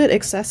seems a little bit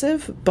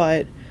excessive,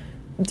 but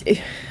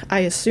I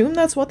assume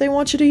that's what they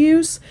want you to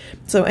use.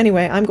 So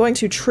anyway, I'm going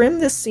to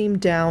trim this seam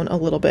down a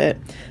little bit,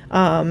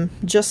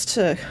 just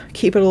to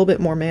keep it a little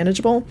bit more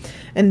manageable,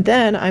 and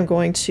then I'm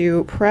going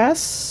to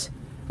press,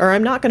 or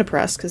I'm not going to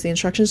press because the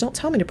instructions don't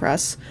tell me to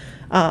press.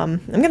 I'm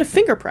going to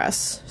finger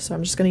press, so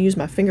I'm just going to use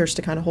my fingers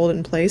to kind of hold it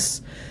in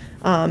place.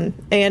 And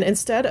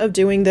instead of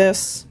doing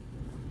this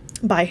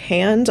by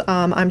hand,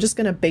 I'm just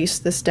going to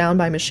baste this down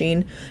by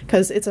machine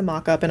because it's a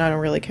mock-up and I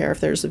don't really care if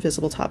there's a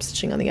visible top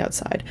stitching on the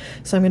outside.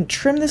 So I'm going to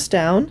trim this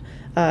down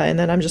and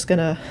then I'm just going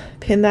to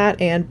pin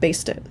that and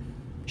baste it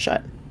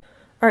shut.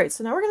 Alright,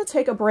 so now we're going to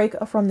take a break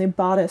from the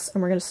bodice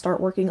and we're going to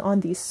start working on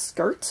the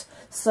skirt.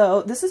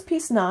 So this is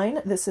piece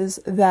 9. This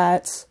is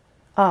that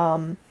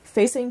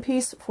facing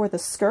piece for the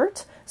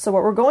skirt. So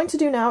what we're going to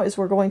do now is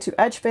we're going to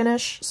edge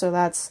finish. So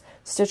that's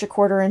stitch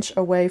 1/4 inch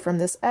away from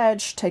this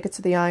edge, take it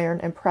to the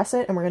iron and press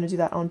it. And we're going to do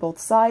that on both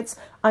sides.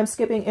 I'm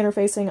skipping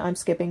interfacing, I'm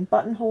skipping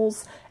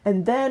buttonholes.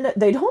 And then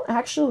they don't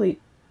actually,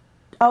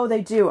 oh,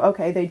 they do.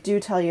 Okay, they do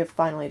tell you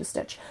finally to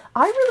stitch.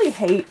 I really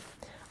hate,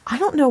 I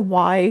don't know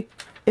why,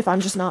 if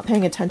I'm just not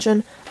paying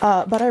attention,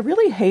 but I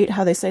really hate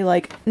how they say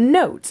like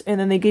note and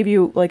then they give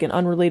you like an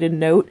unrelated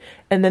note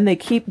and then they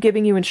keep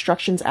giving you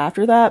instructions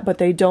after that, but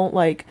they don't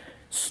like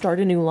start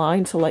a new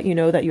line to let you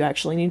know that you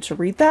actually need to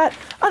read that.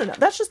 I don't know,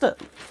 that's just a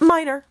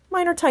minor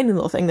tiny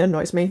little thing that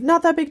annoys me.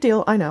 Not that big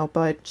deal, I know,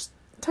 but just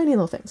tiny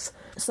little things.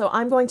 So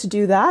I'm going to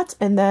do that,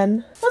 and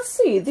then let's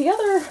see, the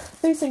other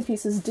facing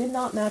pieces did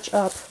not match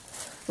up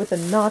with the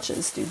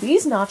notches. Do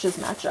these notches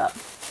match up?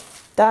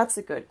 That's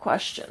a good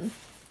question.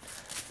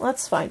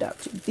 Let's find out.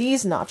 Do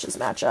these notches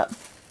match up?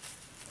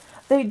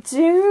 They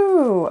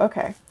do!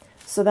 Okay,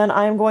 so then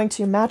I'm going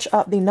to match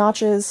up the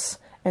notches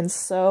and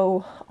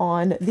sew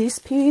on this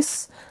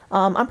piece.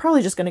 I'm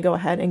probably just going to go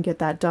ahead and get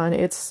that done.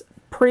 It's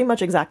pretty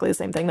much exactly the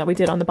same thing that we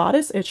did on the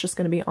bodice. It's just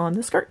going to be on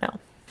the skirt now.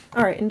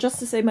 Alright, and just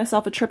to save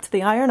myself a trip to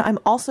the iron, I'm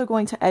also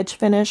going to edge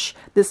finish.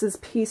 This is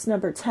piece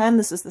number 10.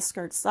 This is the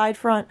skirt side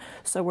front.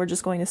 So we're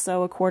just going to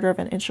sew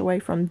 1/4 inch away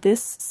from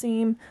this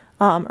seam,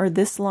 or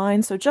this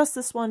line. So just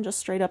this one, just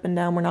straight up and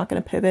down. We're not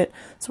going to pivot.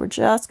 So we're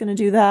just going to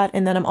do that.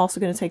 And then I'm also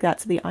going to take that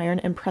to the iron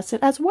and press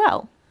it as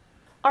well.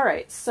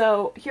 Alright,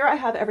 so here I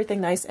have everything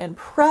nice and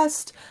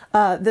pressed.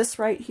 This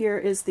right here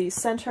is the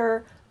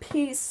center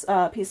piece,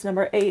 piece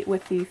number 8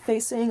 with the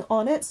facing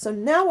on it. So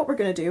now what we're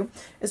going to do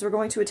is we're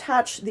going to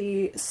attach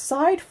the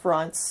side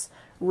fronts,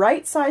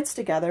 right sides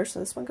together. So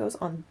this one goes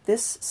on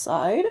this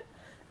side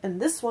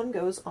and this one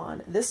goes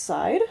on this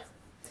side.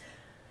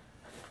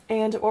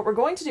 And what we're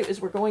going to do is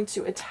we're going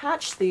to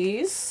attach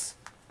these,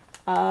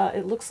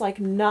 it looks like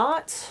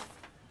not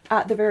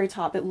at the very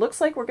top. It looks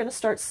like we're going to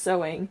start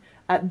sewing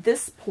at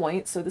this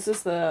point. So this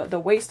is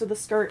the waist of the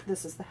skirt.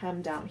 This is the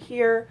hem down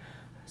here.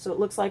 So it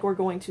looks like we're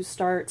going to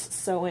start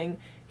sewing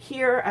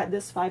here at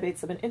this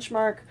 5/8 of an inch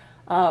mark.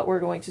 We're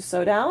going to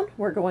sew down.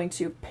 We're going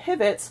to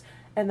pivot.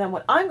 And then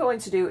what I'm going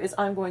to do is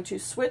I'm going to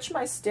switch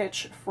my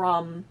stitch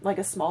from like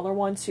a smaller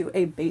one to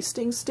a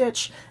basting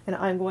stitch. And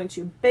I'm going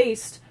to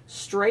baste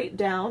straight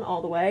down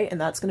all the way. And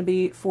that's going to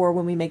be for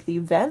when we make the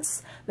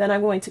vents. Then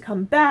I'm going to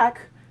come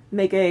back,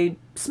 make a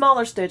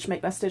smaller stitch,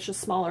 make my stitches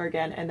smaller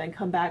again, and then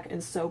come back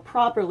and sew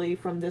properly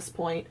from this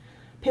point,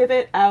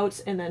 pivot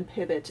out, and then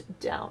pivot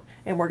down.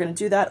 And we're going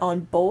to do that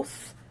on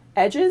both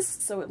edges.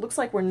 So it looks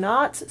like we're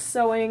not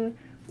sewing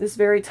this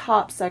very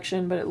top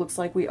section, but it looks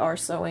like we are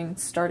sewing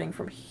starting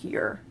from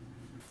here.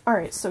 All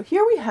right, so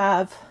here we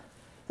have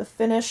the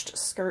finished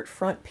skirt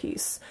front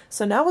piece.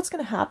 So now what's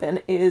going to happen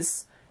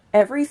is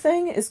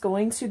everything is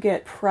going to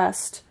get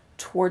pressed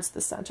towards the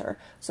center.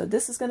 So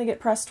this is going to get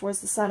pressed towards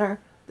the center.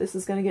 This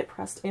is going to get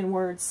pressed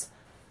inwards.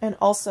 And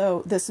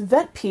also this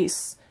vent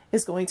piece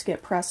is going to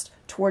get pressed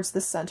towards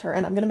the center.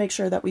 And I'm going to make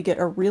sure that we get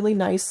a really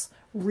nice,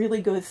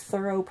 really good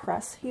thorough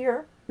press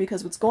here,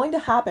 because what's going to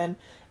happen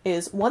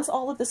is once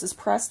all of this is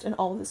pressed and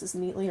all of this is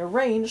neatly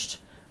arranged,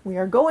 we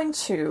are going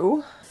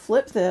to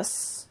flip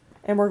this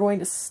and we're going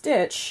to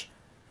stitch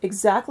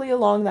exactly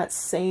along that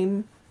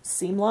same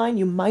seam line.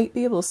 You might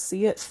be able to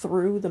see it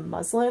through the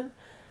muslin,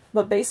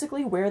 but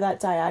basically where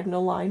that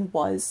diagonal line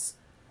was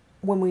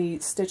when we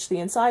stitch the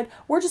inside,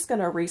 we're just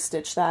going to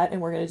restitch that and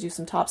we're going to do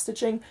some top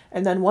stitching.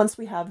 And then once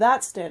we have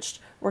that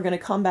stitched, we're going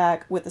to come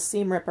back with a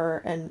seam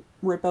ripper and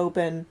rip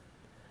open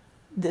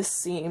this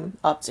seam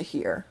up to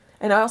here.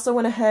 And I also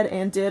went ahead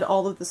and did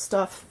all of the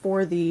stuff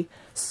for the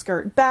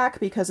skirt back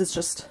because it's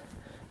just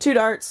 2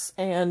 darts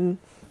and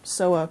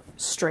sew a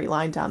straight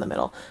line down the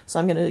middle. So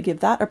I'm going to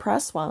give that a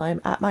press while I'm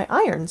at my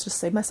irons, just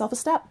save myself a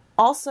step.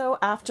 Also,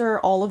 after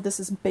all of this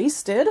is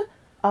basted,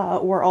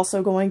 we're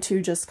also going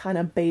to just kind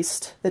of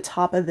baste the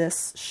top of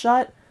this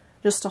shut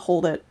just to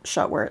hold it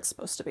shut where it's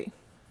supposed to be.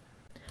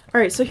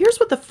 Alright, so here's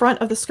what the front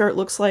of the skirt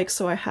looks like.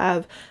 So I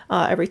have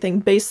everything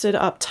basted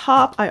up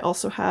top. I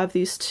also have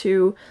these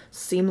 2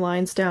 seam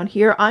lines down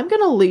here. I'm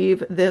going to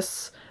leave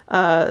this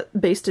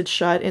basted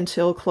shut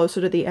until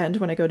closer to the end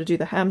when I go to do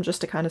the hem,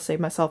 just to kind of save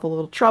myself a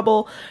little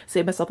trouble,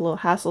 save myself a little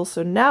hassle.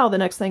 So now the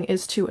next thing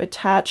is to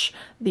attach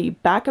the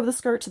back of the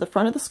skirt to the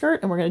front of the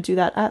skirt, and we're going to do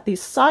that at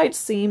these side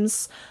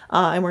seams,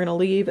 and we're going to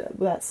leave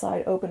that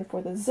side open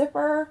for the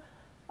zipper.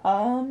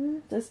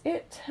 Does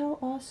it tell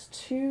us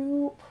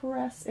to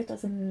press? It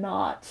does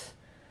not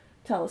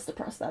tell us to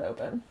press that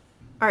open.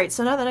 Alright,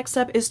 so now the next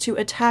step is to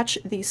attach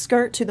the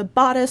skirt to the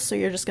bodice. So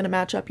you're just going to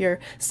match up your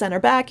center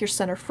back, your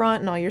center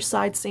front, and all your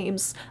side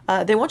seams.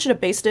 They want you to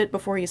baste it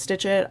before you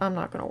stitch it. I'm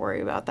not going to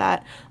worry about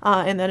that.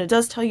 And then it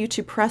does tell you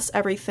to press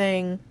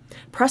everything,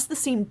 press the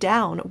seam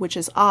down, which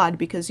is odd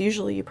because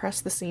usually you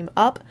press the seam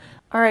up.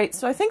 Alright,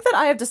 so I think that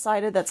I have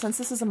decided that since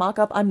this is a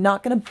mock-up, I'm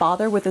not going to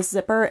bother with a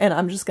zipper and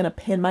I'm just going to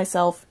pin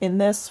myself in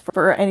this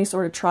for any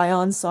sort of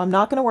try-on, so I'm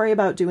not going to worry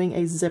about doing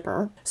a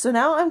zipper. So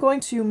now I'm going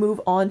to move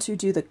on to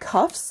do the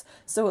cuffs.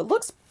 So it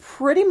looks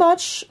pretty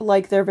much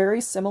like they're very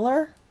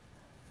similar.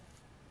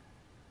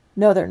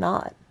 No, they're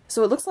not.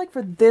 So it looks like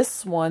for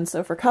this one,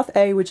 so for cuff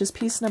A, which is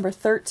piece number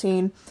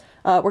 13,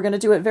 we're going to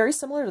do it very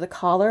similar to the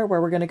collar,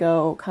 where we're going to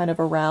go kind of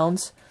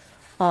around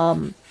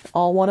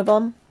all one of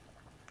them,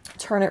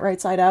 turn it right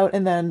side out,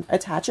 and then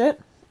attach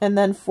it. And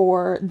then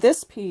for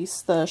this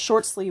piece, the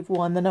short sleeve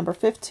one, the number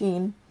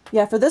 15,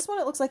 yeah, for this one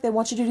it looks like they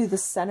want you to do the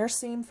center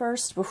seam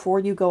first before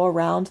you go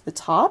around the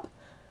top.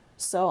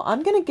 So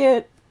I'm going to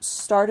get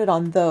started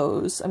on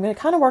those. I'm going to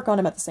kind of work on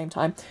them at the same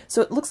time.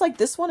 So it looks like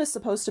this one is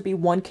supposed to be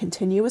one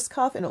continuous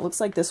cuff, and it looks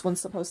like this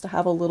one's supposed to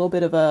have a little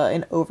bit of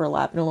an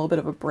overlap and a little bit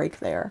of a break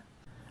there.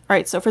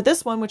 Alright, so for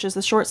this one, which is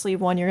the short sleeve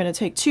one, you're going to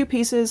take 2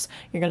 pieces,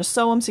 you're going to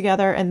sew them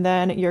together, and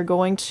then you're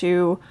going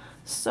to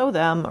sew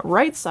them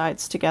right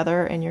sides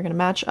together, and you're going to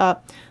match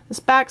up this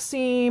back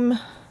seam,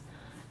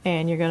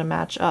 and you're going to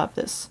match up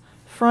this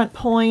front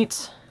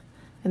point,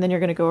 and then you're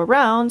going to go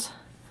around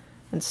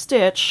and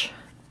stitch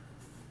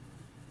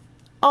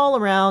all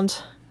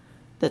around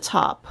the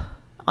top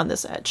on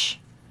this edge.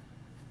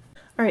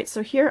 Alright,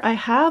 so here I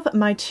have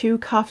my 2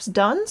 cuffs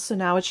done, so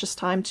now it's just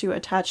time to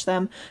attach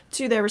them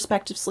to their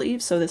respective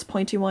sleeves. So this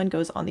pointy one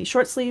goes on the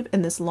short sleeve,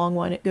 and this long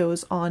one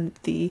goes on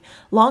the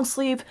long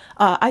sleeve.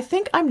 I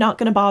think I'm not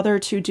going to bother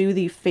to do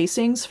the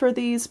facings for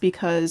these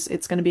because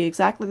it's going to be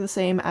exactly the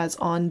same as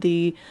on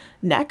the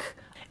neck.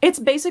 It's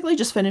basically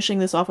just finishing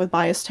this off with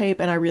bias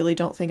tape, and I really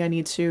don't think I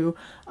need to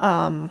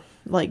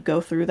like go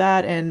through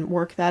that and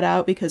work that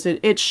out because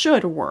it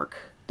should work.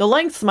 The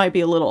lengths might be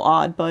a little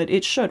odd, but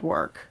it should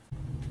work.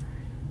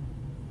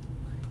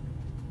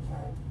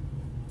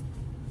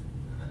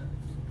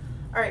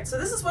 Alright, so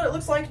this is what it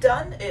looks like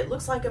done. It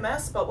looks like a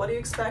mess, but what do you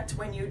expect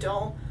when you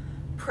don't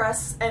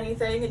press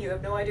anything and you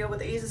have no idea what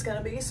the ease is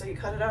going to be, so you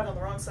cut it out on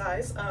the wrong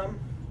size. I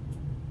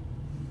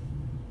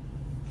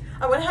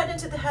went ahead and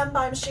did the hem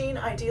by machine.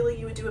 Ideally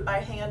you would do it by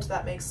hand.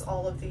 That makes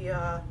all of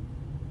the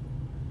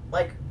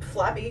like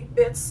flappy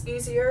bits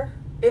easier.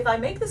 If I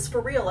make this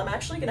for real, I'm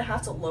actually going to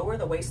have to lower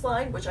the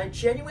waistline, which I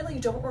genuinely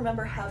don't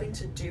remember having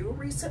to do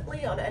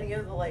recently on any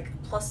of the like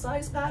plus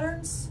size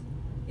patterns.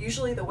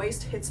 Usually the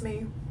waist hits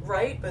me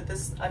right, but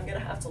this, I'm going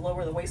to have to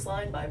lower the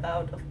waistline by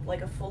about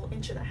like a full 1.5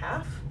 inches.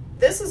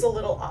 This is a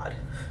little odd.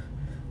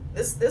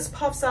 This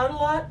puffs out a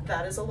lot.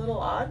 That is a little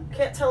odd.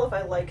 Can't tell if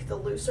I like the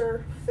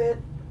looser fit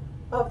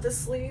of the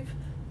sleeve.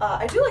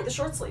 I do like the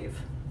short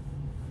sleeve.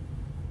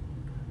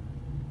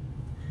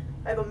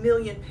 I have a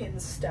million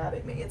pins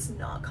stabbing me. It's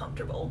not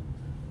comfortable.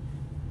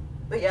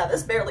 But yeah,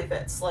 this barely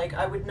fits. Like,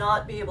 I would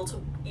not be able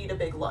to eat a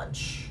big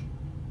lunch.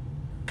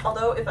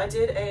 Although if I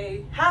did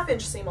a 1/2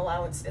 inch seam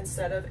allowance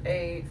instead of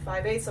a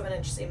 5/8 of an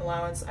inch seam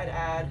allowance, I'd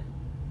add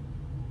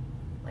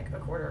like a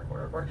quarter.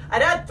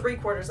 I'd add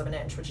 3/4 of an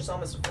inch, which is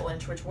almost a full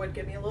inch, which would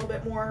give me a little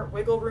bit more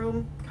wiggle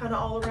room kind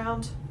of all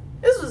around.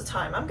 This was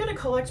time. I'm gonna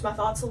collect my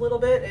thoughts a little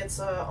bit. It's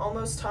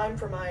almost time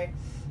for my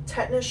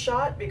tetanus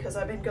shot because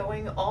I've been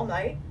going all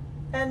night.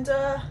 And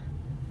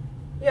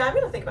yeah, I'm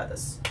gonna think about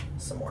this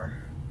some more.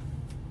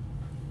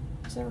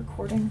 Is that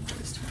recording?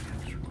 Please tell me I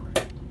was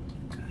recording.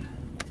 Good.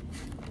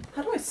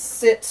 How do I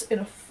sit in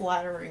a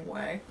flattering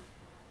way?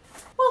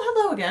 Well,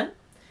 hello again.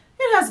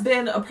 It has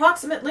been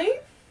approximately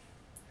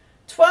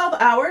 12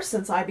 hours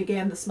since I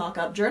began this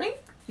mock-up journey.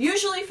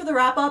 Usually for the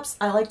wrap-ups,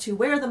 I like to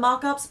wear the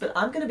mock-ups, but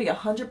I'm gonna be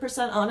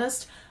 100%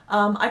 honest.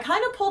 I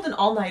kind of pulled an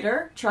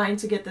all-nighter trying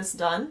to get this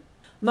done.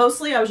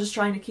 Mostly I was just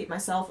trying to keep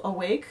myself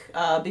awake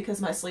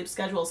because my sleep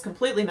schedule is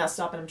completely messed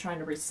up and I'm trying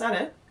to reset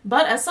it.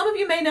 But as some of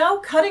you may know,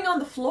 cutting on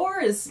the floor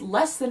is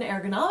less than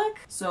ergonomic.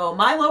 So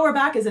my lower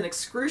back is in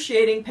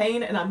excruciating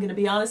pain, and I'm gonna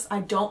be honest, I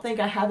don't think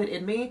I have it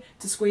in me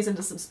to squeeze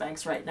into some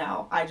Spanx right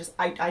now.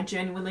 I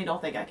genuinely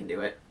don't think I can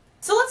do it.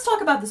 So let's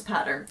talk about this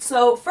pattern.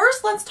 So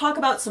first let's talk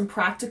about some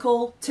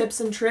practical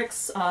tips and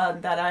tricks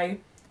that I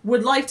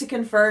would like to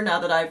confer now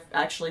that I've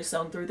actually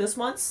sewn through this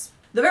once.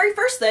 The very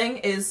first thing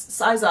is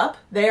size up.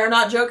 They are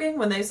not joking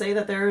when they say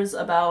that there's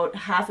about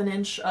 1/2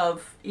 inch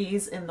of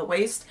ease in the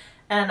waist,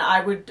 and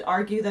I would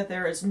argue that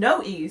there is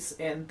no ease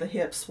in the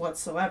hips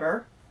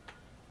whatsoever.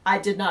 I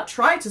did not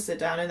try to sit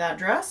down in that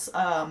dress.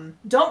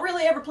 Don't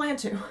really ever plan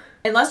to.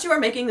 Unless you are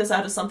making this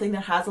out of something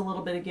that has a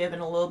little bit of give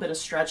and a little bit of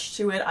stretch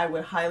to it, I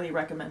would highly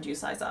recommend you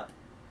size up.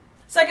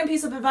 Second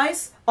piece of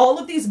advice, all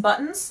of these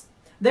buttons,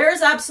 there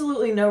is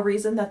absolutely no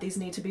reason that these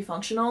need to be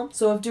functional.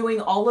 So if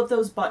doing all of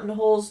those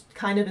buttonholes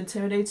kind of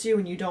intimidates you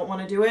and you don't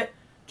want to do it,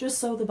 just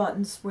sew the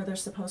buttons where they're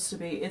supposed to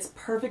be. It's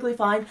perfectly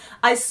fine.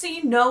 I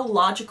see no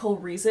logical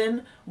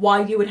reason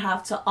why you would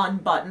have to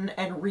unbutton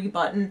and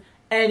rebutton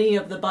any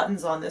of the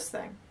buttons on this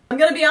thing. I'm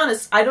gonna be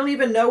honest, I don't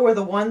even know where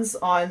the ones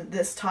on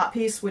this top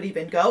piece would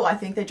even go. I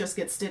think they just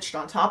get stitched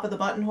on top of the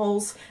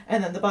buttonholes,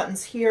 and then the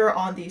buttons here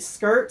on these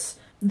skirts.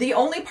 The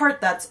only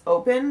part that's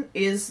open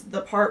is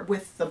the part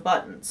with the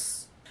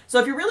buttons. So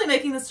if you're really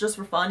making this just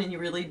for fun and you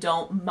really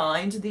don't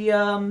mind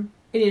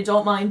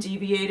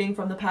deviating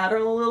from the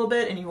pattern a little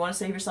bit and you want to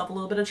save yourself a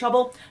little bit of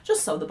trouble,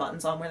 just sew the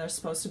buttons on where they're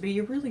supposed to be.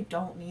 You really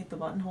don't need the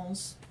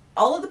buttonholes.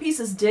 All of the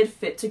pieces did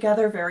fit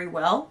together very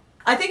well.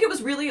 I think it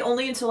was really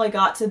only until I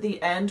got to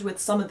the end with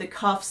some of the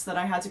cuffs that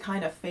I had to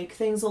kind of fake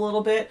things a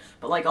little bit,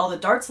 but like all the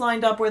darts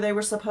lined up where they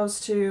were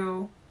supposed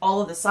to,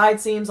 all of the side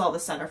seams, all the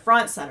center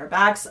front, center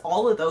backs,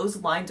 all of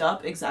those lined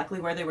up exactly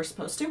where they were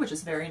supposed to, which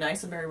is very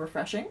nice and very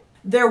refreshing.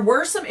 There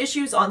were some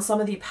issues on some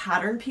of the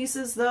pattern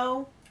pieces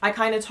though. I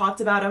kind of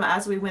talked about them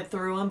as we went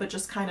through them, but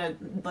just kind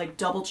of like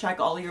double check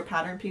all of your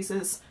pattern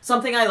pieces.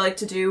 Something I like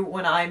to do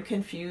when I'm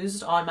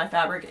confused on my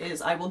fabric is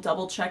I will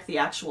double check the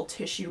actual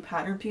tissue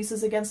pattern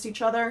pieces against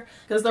each other,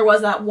 because there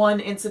was that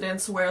one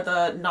incident where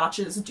the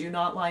notches do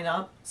not line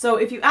up. So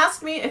if you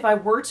ask me if I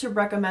were to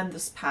recommend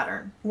this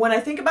pattern, when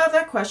I think about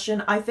that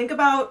question, I think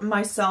about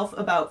myself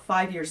about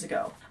 5 years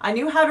ago. I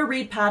knew how to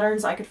read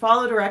patterns, I could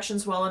follow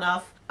directions well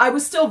enough. I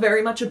was still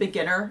very much a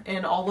beginner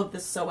in all of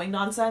this sewing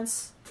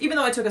nonsense. Even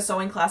though I took a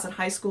sewing class in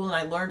high school and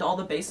I learned all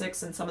the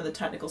basics and some of the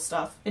technical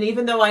stuff, and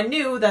even though I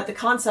knew that the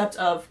concept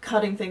of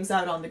cutting things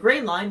out on the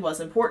grain line was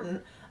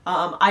important,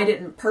 I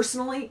didn't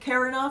personally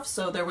care enough,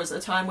 so there was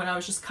a time when I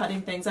was just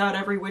cutting things out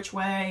every which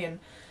way,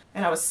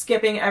 and I was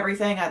skipping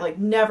everything. I like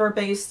never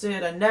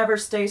basted, I never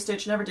stay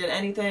stitched, never did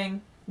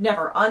anything,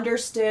 never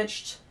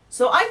understitched.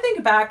 So I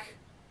think back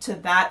to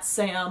that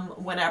Sam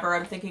whenever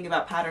I'm thinking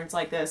about patterns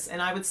like this,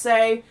 and I would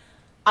say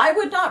I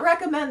would not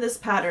recommend this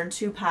pattern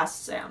to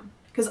past Sam.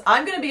 Because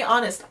I'm going to be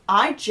honest,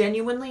 I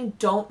genuinely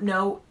don't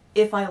know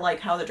if I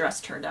like how the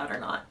dress turned out or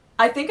not.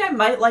 I think I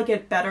might like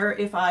it better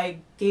if I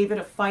gave it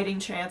a fighting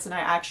chance and I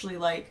actually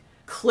like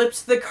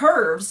clipped the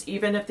curves,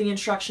 even if the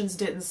instructions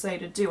didn't say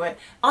to do it.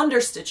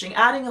 Understitching,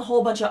 adding a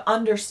whole bunch of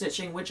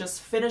understitching would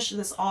just finish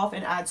this off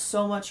and add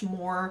so much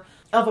more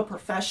of a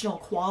professional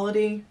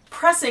quality.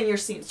 Pressing your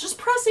seams, just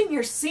pressing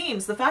your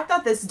seams. The fact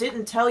that this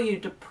didn't tell you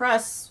to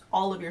press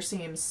all of your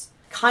seams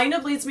kind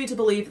of leads me to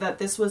believe that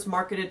this was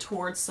marketed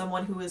towards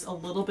someone who is a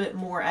little bit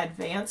more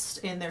advanced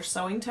in their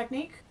sewing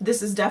technique.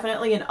 This is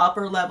definitely an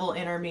upper level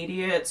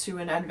intermediate to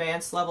an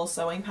advanced level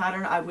sewing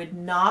pattern. I would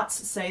not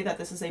say that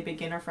this is a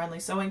beginner friendly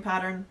sewing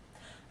pattern.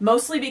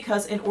 Mostly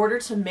because in order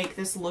to make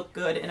this look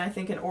good, and I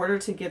think in order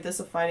to give this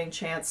a fighting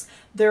chance,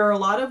 there are a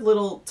lot of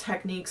little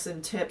techniques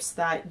and tips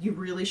that you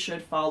really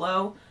should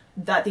follow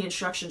that the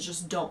instructions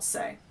just don't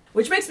say.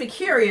 Which makes me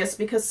curious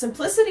because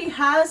Simplicity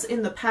has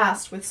in the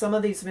past with some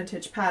of these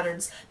vintage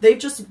patterns, they've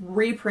just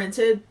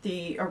reprinted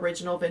the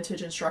original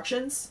vintage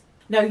instructions.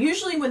 Now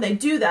usually when they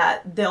do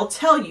that, they'll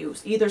tell you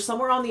either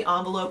somewhere on the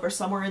envelope or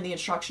somewhere in the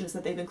instructions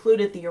that they've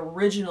included the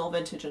original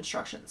vintage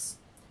instructions.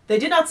 They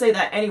did not say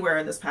that anywhere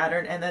in this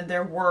pattern, and then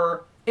there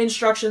were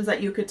instructions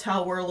that you could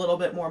tell were a little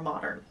bit more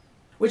modern.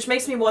 Which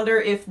makes me wonder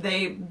if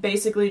they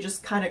basically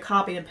just kind of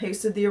copy and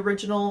pasted the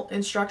original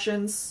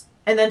instructions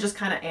and then just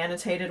kind of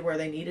annotated where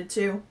they needed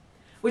to.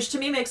 Which to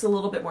me makes a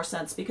little bit more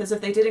sense, because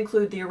if they did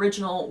include the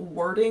original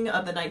wording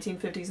of the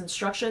 1950s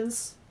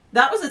instructions,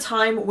 that was a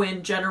time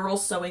when general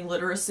sewing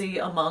literacy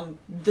among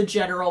the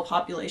general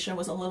population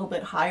was a little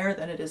bit higher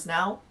than it is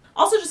now.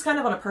 Also, just kind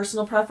of on a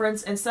personal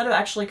preference, instead of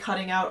actually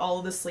cutting out all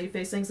of the sleeve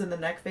facings and the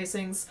neck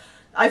facings,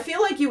 I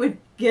feel like you would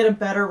get a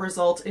better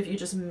result if you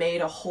just made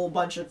a whole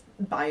bunch of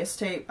bias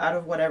tape out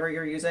of whatever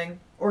you're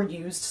using, or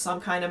used some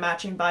kind of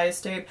matching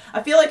bias tape.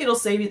 I feel like it'll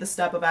save you the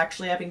step of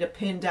actually having to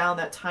pin down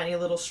that tiny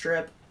little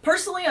strip.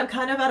 Personally, I'm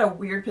kind of at a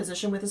weird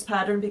position with this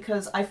pattern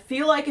because I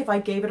feel like if I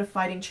gave it a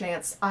fighting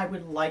chance, I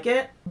would like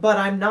it, but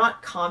I'm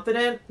not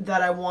confident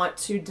that I want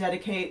to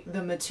dedicate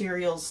the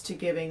materials to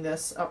giving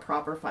this a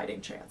proper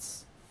fighting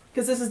chance.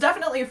 Because this is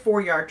definitely a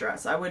 4-yard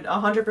dress. I would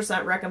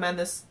 100% recommend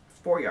this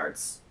 4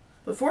 yards.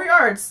 But 4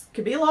 yards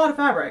could be a lot of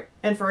fabric,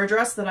 and for a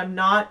dress that I'm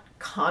not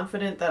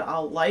confident that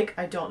I'll like,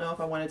 I don't know if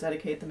I want to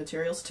dedicate the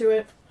materials to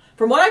it.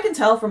 From what I can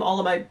tell from all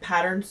of my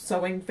pattern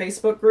sewing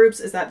Facebook groups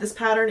is that this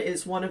pattern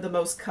is one of the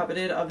most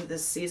coveted of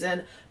this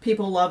season.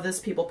 People love this,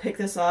 people pick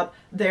this up,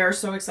 they're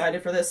so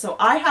excited for this. So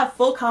I have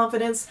full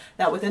confidence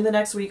that within the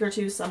next week or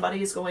two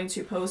somebody is going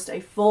to post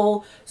a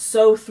full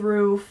sew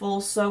through,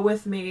 full sew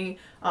with me,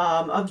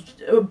 of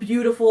a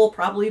beautiful,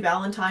 probably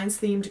Valentine's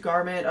themed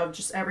garment of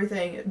just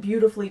everything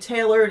beautifully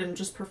tailored and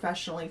just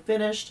professionally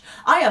finished.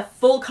 I have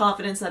full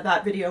confidence that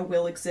that video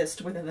will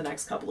exist within the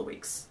next couple of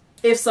weeks.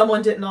 If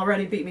someone didn't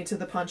already beat me to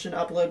the punch and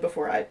upload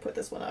before I put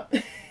this one up.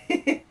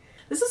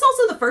 This is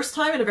also the first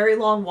time in a very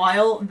long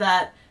while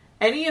that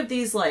any of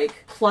these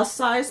like plus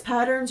size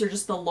patterns or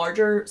just the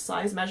larger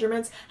size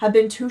measurements have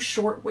been too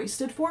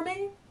short-waisted for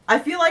me. I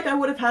feel like I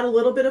would have had a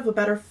little bit of a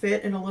better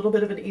fit and a little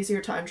bit of an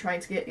easier time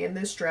trying to get in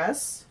this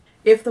dress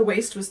if the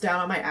waist was down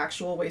on my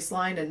actual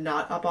waistline and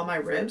not up on my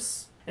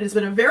ribs. And it's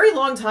been a very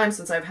long time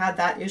since I've had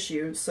that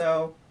issue,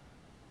 so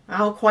I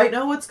don't quite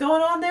know what's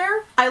going on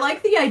there. I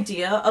like the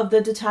idea of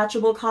the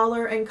detachable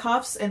collar and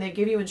cuffs, and they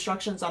give you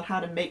instructions on how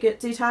to make it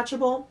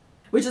detachable,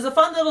 which is a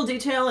fun little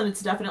detail, and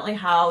it's definitely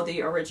how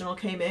the original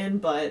came in,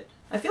 but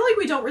I feel like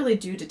we don't really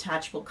do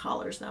detachable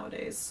collars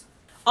nowadays.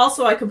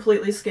 Also, I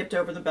completely skipped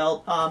over the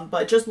belt,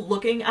 but just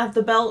looking at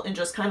the belt and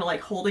just kind of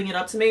like holding it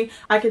up to me,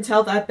 I can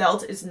tell that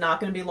belt is not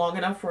going to be long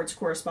enough for its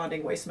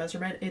corresponding waist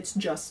measurement. It's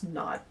just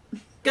not.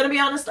 Gonna be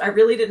honest, I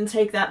really didn't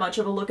take that much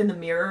of a look in the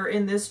mirror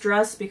in this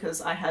dress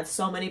because I had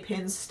so many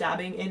pins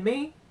stabbing in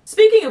me.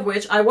 Speaking of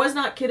which, I was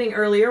not kidding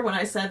earlier when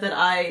I said that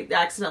I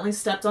accidentally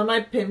stepped on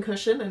my pin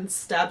cushion and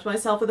stabbed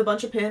myself with a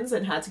bunch of pins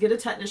and had to get a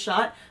tetanus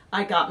shot.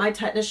 I got my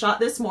tetanus shot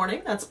this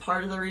morning. That's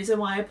part of the reason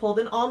why I pulled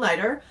an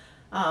all-nighter,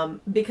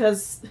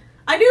 because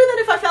I knew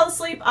that if I fell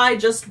asleep, I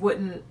just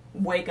wouldn't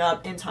wake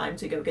up in time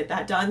to go get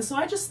that done, so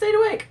I just stayed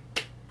awake.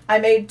 I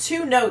made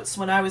 2 notes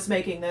when I was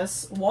making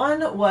this.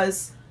 One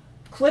was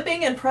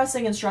clipping and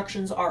pressing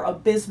instructions are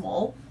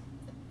abysmal,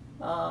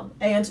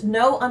 and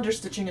no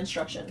understitching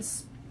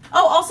instructions.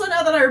 Oh, also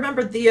now that I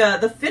remember,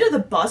 the fit of the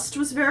bust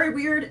was very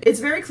weird.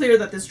 It's very clear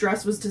that this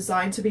dress was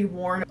designed to be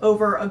worn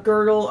over a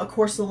girdle, a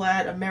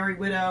corselet, a Merry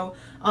Widow,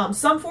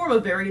 some form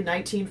of very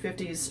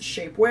 1950s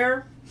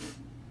shapewear.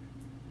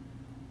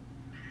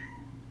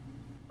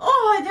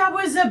 Oh, that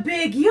was a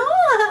big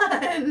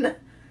yawn!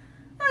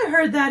 I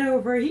heard that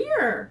over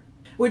here.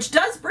 Which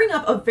does bring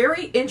up a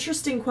very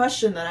interesting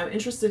question that I'm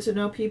interested to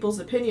know people's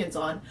opinions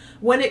on.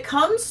 When it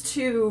comes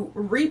to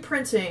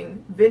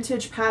reprinting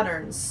vintage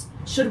patterns,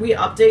 should we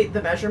update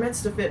the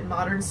measurements to fit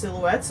modern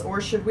silhouettes,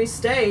 or should we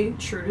stay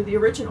true to the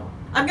original?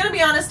 I'm gonna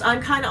be honest,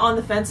 I'm kind of on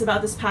the fence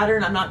about this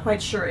pattern. I'm not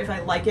quite sure if I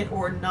like it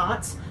or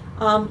not.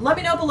 Let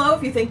me know below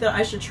if you think that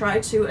I should try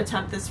to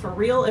attempt this for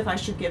real, if I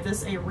should give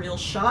this a real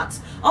shot.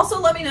 Also,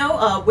 let me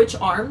know which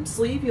arm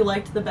sleeve you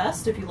liked the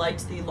best, if you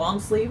liked the long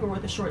sleeve or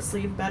the short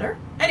sleeve better.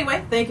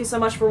 Anyway, thank you so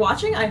much for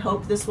watching. I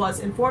hope this was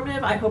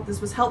informative. I hope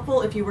this was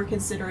helpful if you were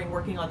considering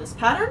working on this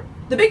pattern.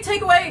 The big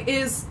takeaway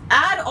is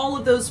add all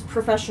of those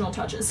professional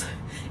touches.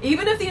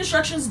 Even if the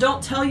instructions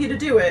don't tell you to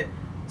do it,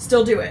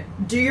 still do it.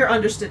 Do your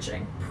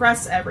understitching.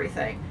 Press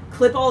everything.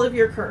 Clip all of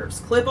your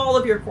curves. Clip all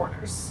of your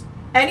corners.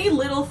 Any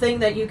little thing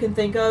that you can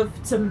think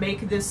of to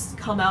make this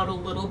come out a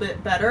little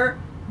bit better,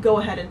 go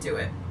ahead and do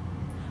it.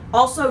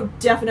 Also,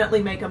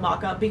 definitely make a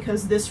mock-up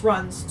because this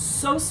runs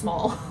so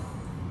small.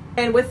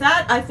 And with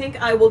that, I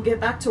think I will get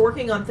back to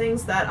working on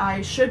things that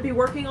I should be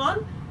working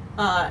on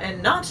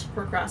and not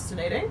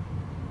procrastinating.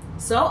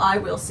 So I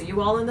will see you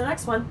all in the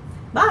next one.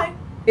 Bye!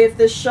 If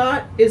this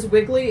shot is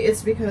wiggly,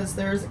 it's because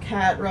there's a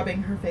cat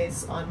rubbing her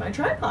face on my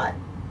tripod.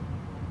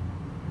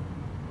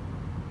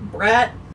 Brat.